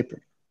academic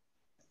paper.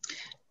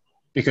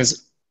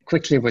 Because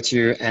quickly what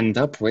you end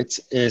up with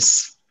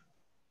is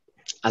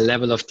a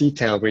level of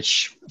detail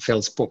which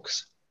fills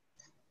books.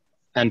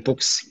 And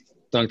books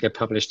don't get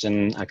published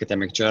in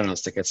academic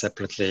journals, they get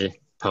separately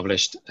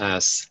published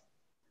as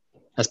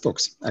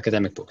books,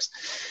 academic books.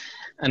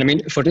 And I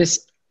mean, for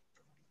this,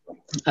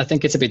 I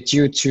think it's a bit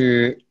due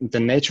to the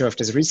nature of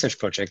this research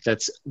project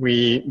that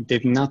we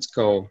did not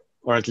go,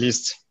 or at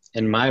least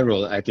in my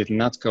role, I did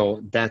not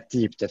go that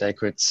deep that I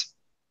could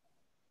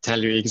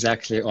tell you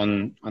exactly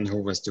on who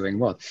was doing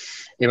what.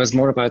 It was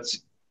more about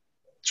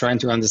trying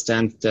to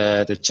understand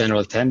the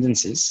general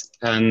tendencies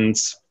and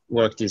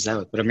work these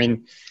out. But I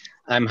mean,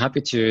 I'm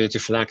happy to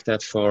flag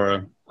that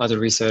for other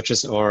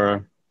researchers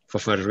or for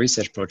further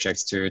research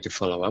projects to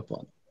follow up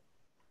on.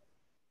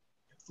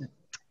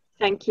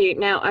 Thank you.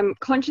 Now, I'm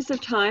conscious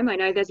of time. I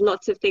know there's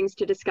lots of things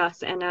to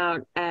discuss, and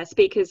our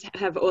speakers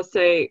have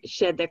also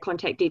shared their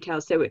contact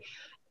details. So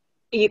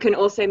you can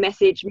also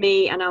message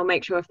me, and I'll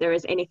make sure if there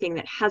is anything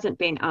that hasn't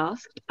been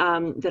asked,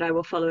 that I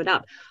will follow it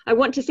up. I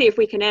want to see if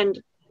we can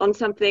end on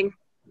something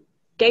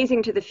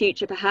gazing to the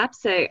future,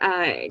 perhaps. So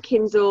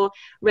Kinzor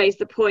raised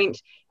the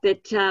point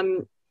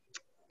that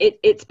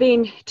it's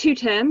been 2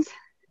 terms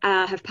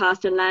have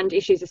passed and land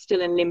issues are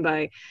still in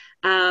limbo.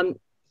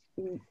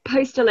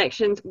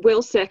 Post-elections,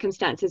 will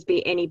circumstances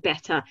be any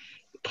better?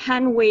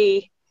 Can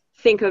we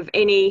think of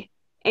any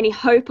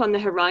hope on the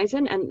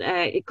horizon? And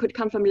it could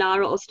come from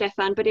Lara or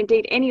Stefan, but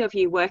indeed any of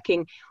you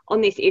working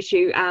on this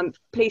issue,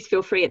 please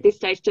feel free at this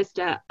stage just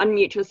to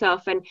unmute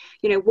yourself. And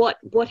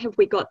what have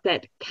we got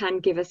that can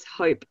give us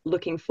hope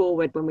looking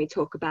forward when we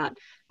talk about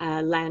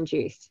land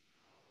use?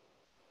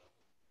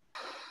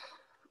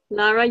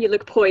 Lara, you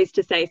look poised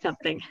to say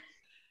something.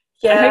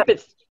 Yeah. I hope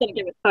it's going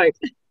to give us hope.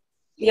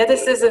 Yeah,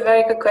 this is a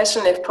very good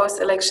question, if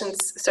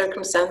post-elections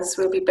circumstances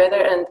will be better,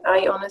 and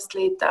I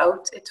honestly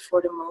doubt it for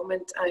the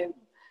moment.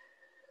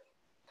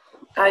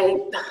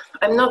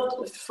 I'm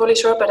not fully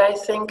sure, but I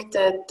think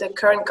that the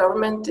current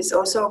government is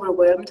also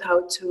overwhelmed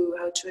how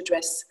to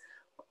address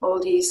all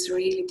these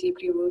really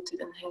deeply rooted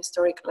and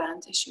historic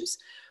land issues.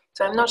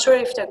 So I'm not sure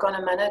if they're going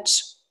to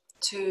manage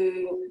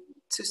to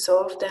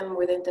solve them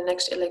within the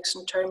next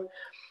election term.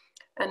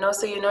 And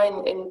also, in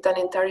the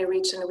Tanintari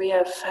region, we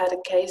have had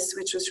a case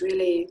which was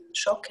really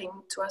shocking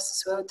to us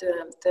as well.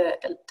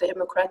 The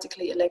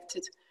democratically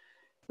elected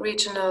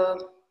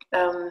regional,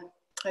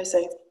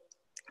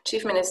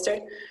 chief minister,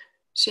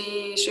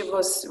 she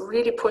was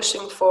really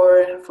pushing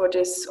for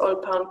this oil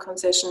palm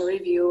concession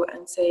review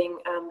and saying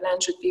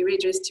land should be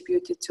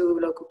redistributed to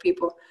local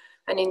people.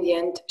 And in the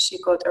end,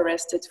 she got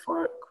arrested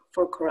for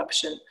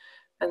corruption.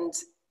 And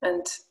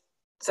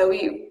so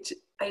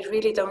I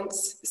really don't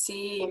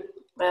see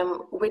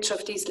which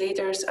of these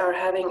leaders are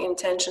having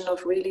intention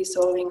of really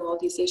solving all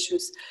these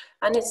issues,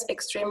 and it's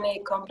extremely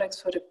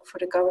complex for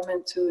the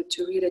government to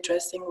really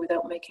addressing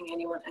without making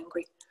anyone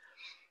angry.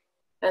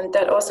 And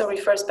that also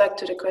refers back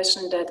to the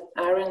question that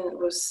Aaron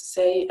was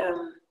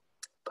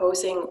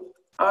posing: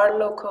 are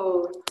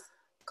local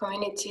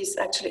communities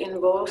actually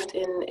involved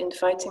in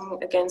fighting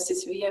against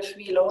this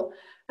VFV law?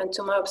 And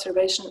to my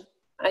observation,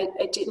 I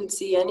didn't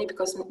see any,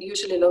 because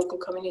usually local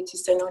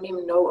communities, they don't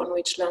even know on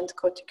which land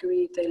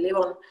category they live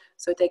on,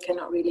 so they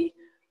cannot really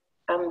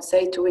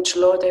say to which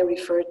law they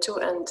refer to.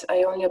 And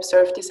I only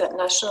observed this at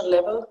national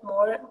level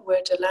more,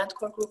 where the Land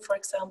Core Group, for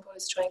example,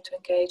 is trying to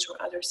engage,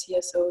 or other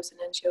CSOs and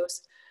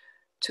NGOs,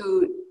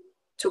 to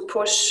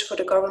push for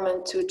the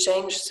government to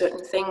change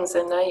certain things.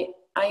 And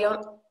I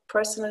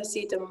personally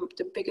see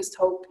the biggest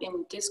hope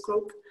in this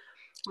group,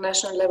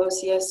 national level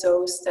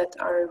CSOs, that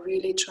are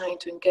really trying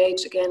to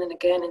engage again and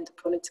again in the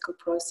political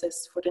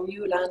process for the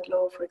new land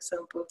law, for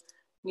example,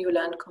 new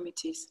land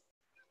committees.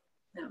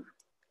 Yeah.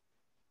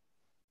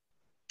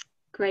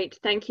 Great,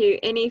 thank you.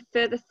 Any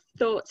further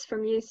thoughts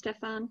from you,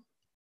 Stefan?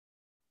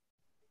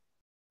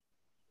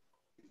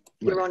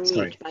 You're on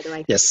mute, by the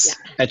way. Yes, yeah.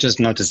 I just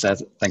noticed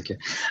that. Thank you.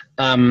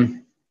 I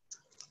mean,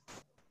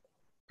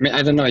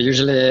 I don't know.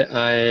 Usually,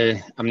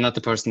 I'm not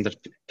the person that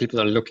people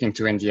are looking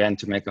to in the end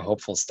to make a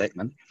hopeful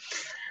statement.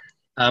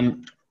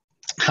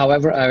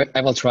 However,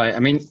 I will try. I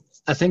mean,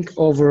 I think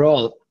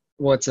overall,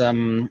 what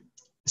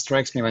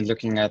strikes me when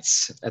looking at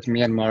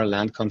Myanmar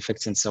land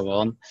conflicts and so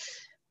on,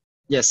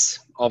 yes,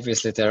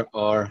 obviously there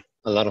are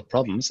a lot of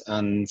problems,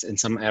 and in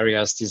some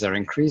areas these are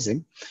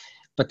increasing.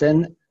 But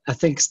then I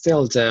think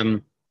still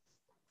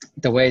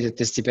the way that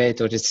this debate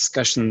or these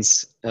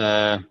discussions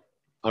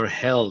are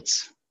held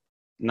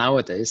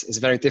nowadays is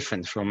very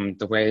different from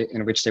the way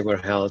in which they were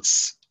held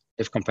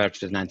if compared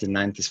to the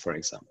 1990s, for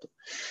example.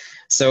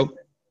 So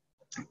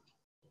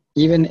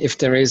even if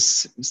there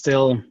is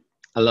still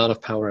a lot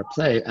of power at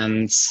play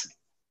and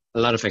a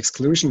lot of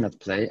exclusion at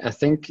play, I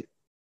think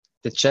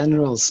the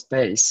general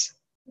space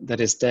that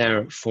is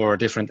there for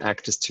different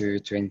actors to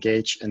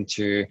engage and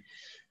to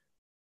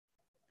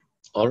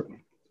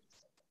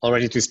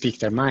already to speak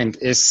their mind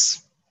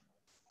is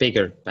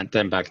bigger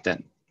than back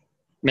then.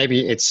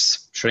 Maybe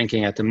it's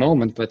shrinking at the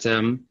moment, but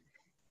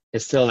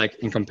it's still, like,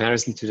 in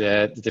comparison to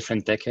the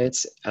different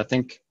decades, I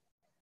think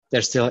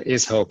there still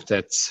is hope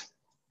that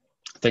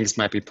things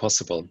might be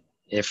possible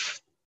if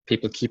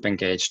people keep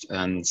engaged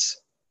and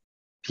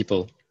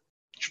people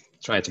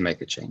try to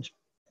make a change.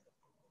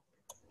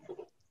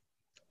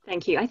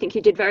 Thank you. I think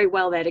you did very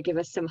well there to give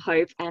us some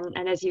hope.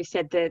 And as you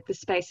said, the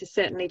space has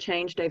certainly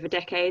changed over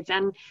decades.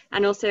 And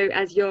also,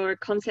 as your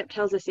concept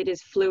tells us, it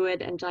is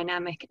fluid and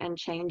dynamic and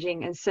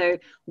changing. And so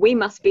we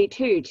must be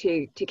too,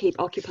 to keep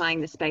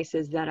occupying the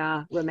spaces that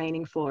are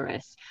remaining for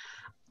us.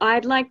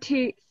 I'd like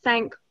to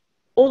thank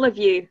all of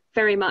you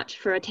very much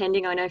for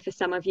attending. I know for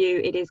some of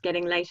you it is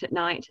getting late at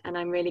night, and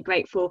I'm really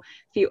grateful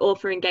for you all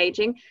for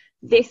engaging.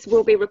 This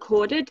will be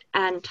recorded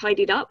and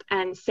tidied up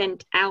and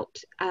sent out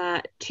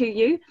to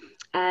you.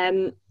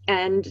 And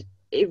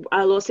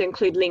I'll also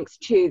include links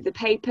to the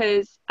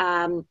papers,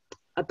 a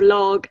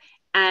blog,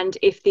 and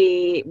if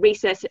the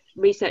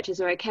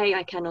researchers are okay,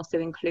 I can also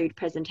include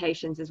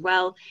presentations as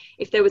well.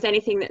 If there was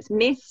anything that's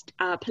missed,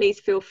 please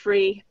feel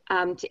free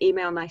to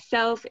email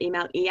myself,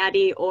 email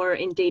EADI, or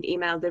indeed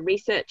email the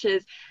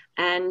researchers,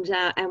 and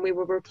we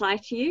will reply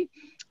to you.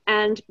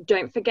 And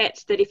don't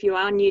forget that if you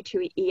are new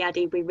to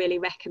EADI, we really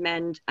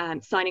recommend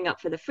signing up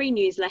for the free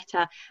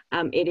newsletter.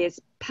 It is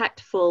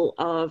packed full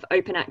of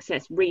open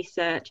access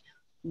research,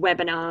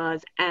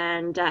 webinars,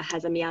 and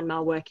has a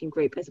Myanmar working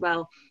group as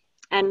well.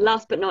 And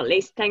last but not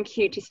least, thank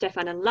you to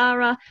Stefan and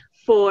Lara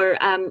for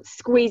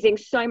squeezing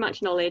so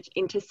much knowledge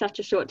into such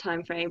a short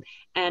time frame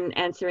and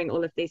answering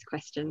all of these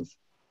questions.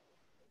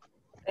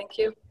 Thank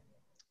you.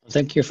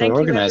 Thank you for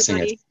organizing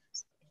it.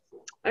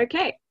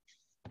 Okay,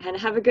 and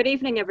have a good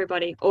evening,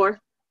 everybody, or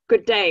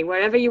good day,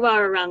 wherever you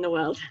are around the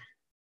world.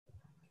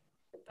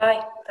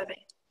 Bye.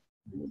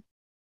 Bye-bye.